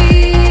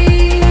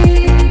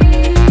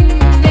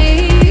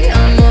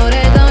 Amore,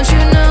 don't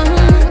you know?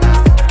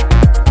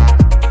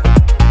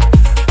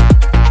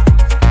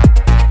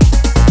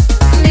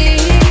 Me,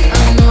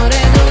 amore,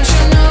 don't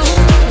you know?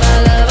 My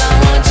love, I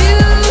want you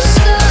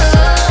so.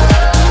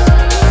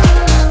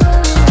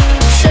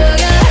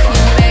 Sugar,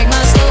 you make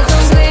my soul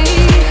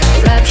complete.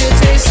 Rapture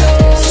tastes so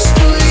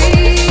sweet.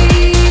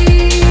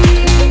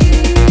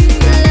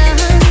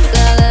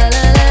 La la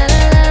la la la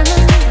la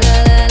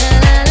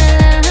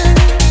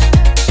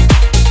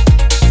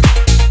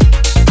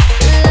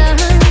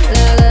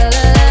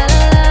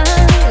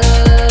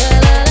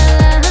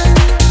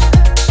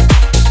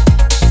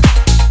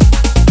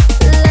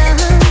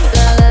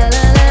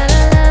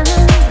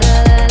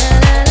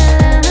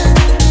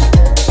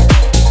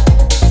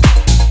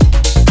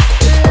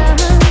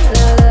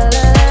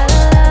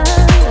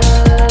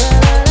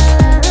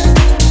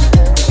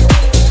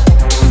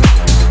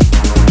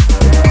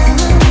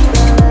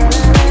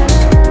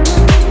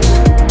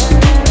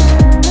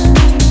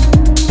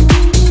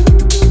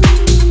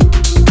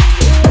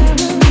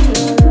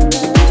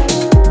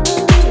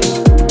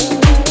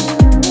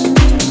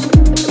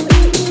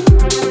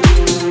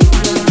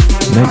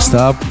Next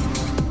up,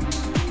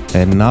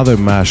 another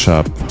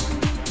mashup.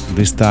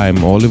 This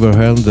time Oliver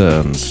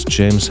Heldens,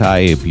 James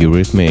Hype,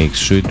 Eurythmics,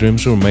 Sweet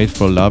Dreams Were Made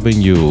for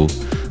Loving You.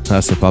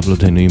 That's the Pablo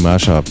Denui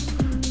mashup.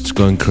 It's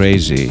going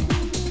crazy.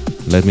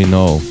 Let me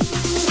know.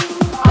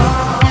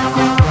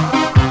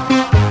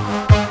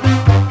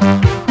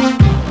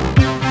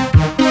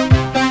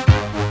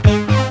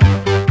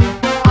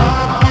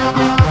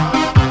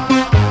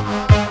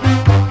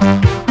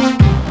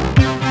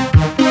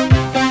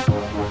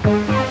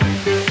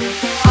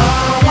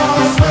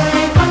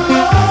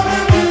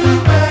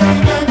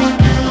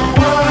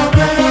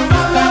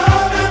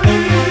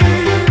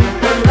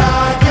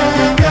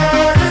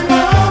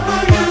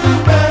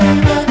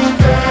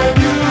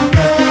 Can you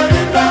get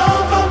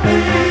enough of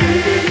me?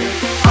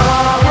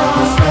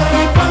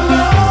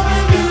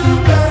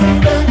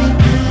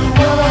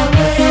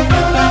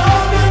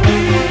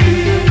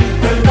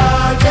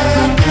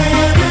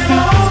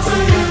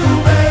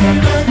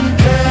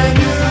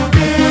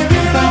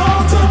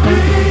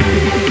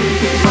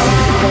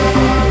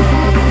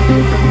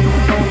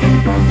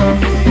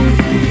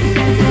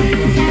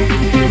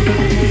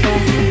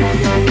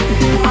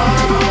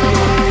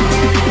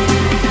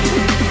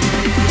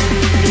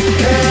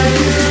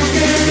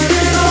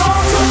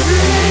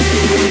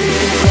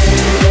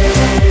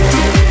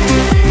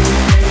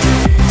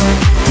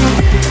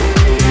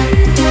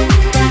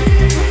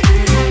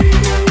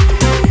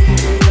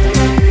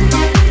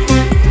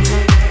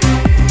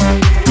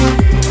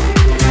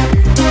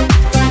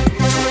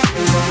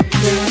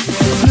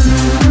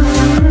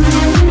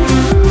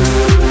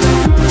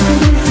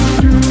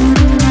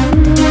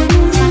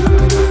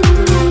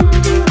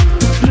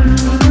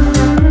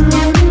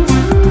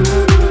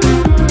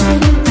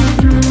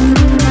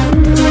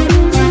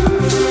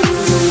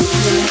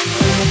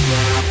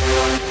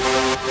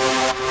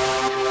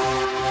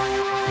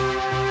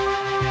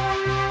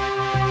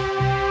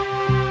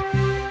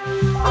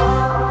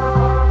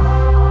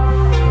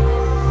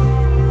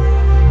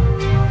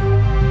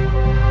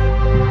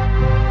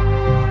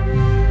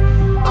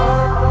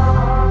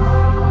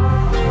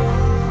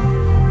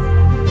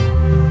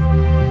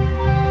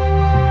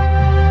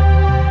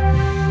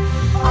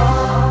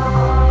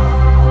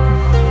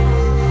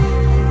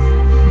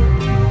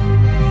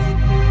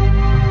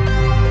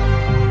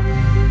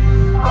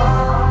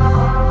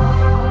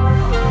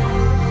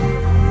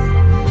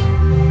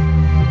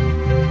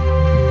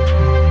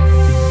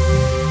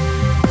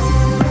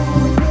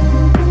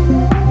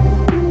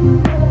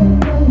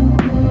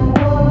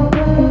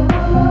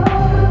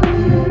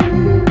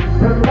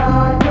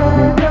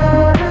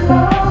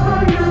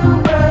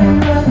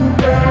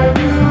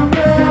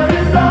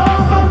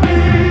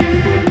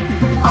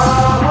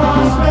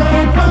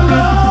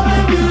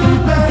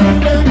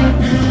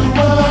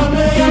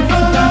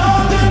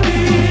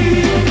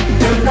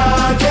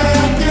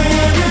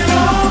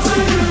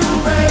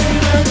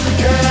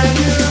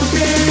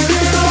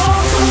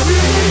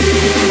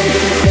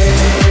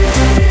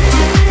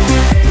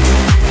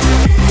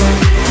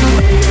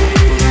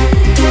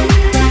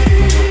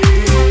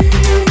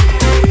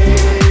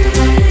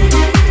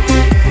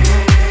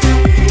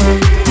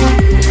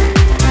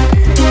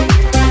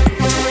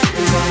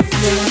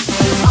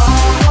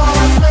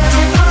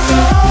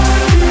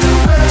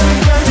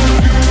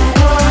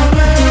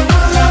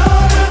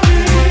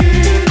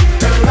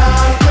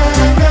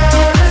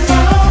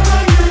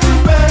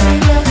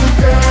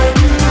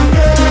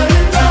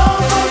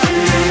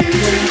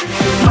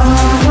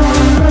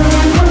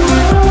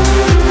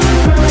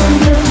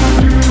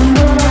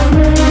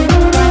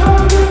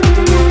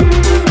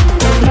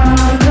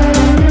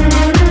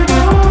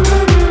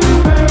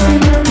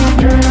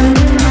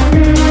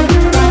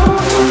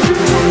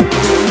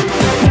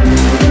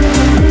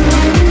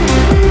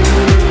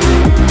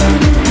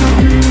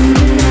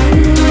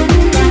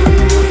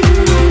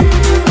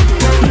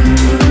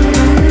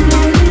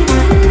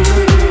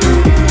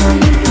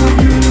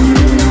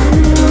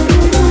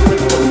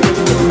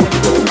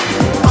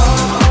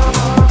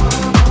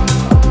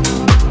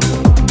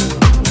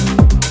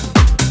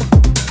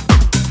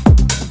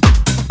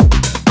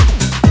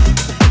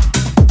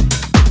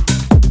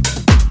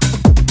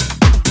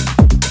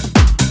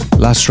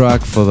 last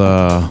track for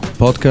the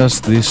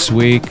podcast this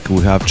week.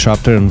 We have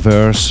Chapter and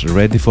Verse,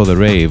 Ready for the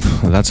Rave.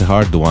 That's a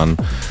hard one.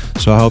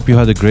 So I hope you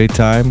had a great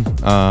time.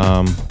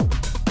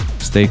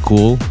 Stay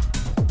cool,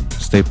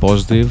 stay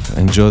positive,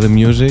 enjoy the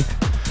music,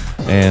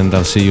 and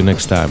I'll see you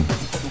next time.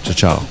 Ciao,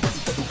 ciao.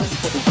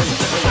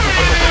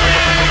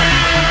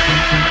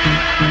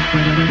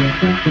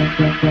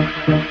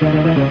 We'll be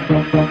right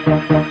back.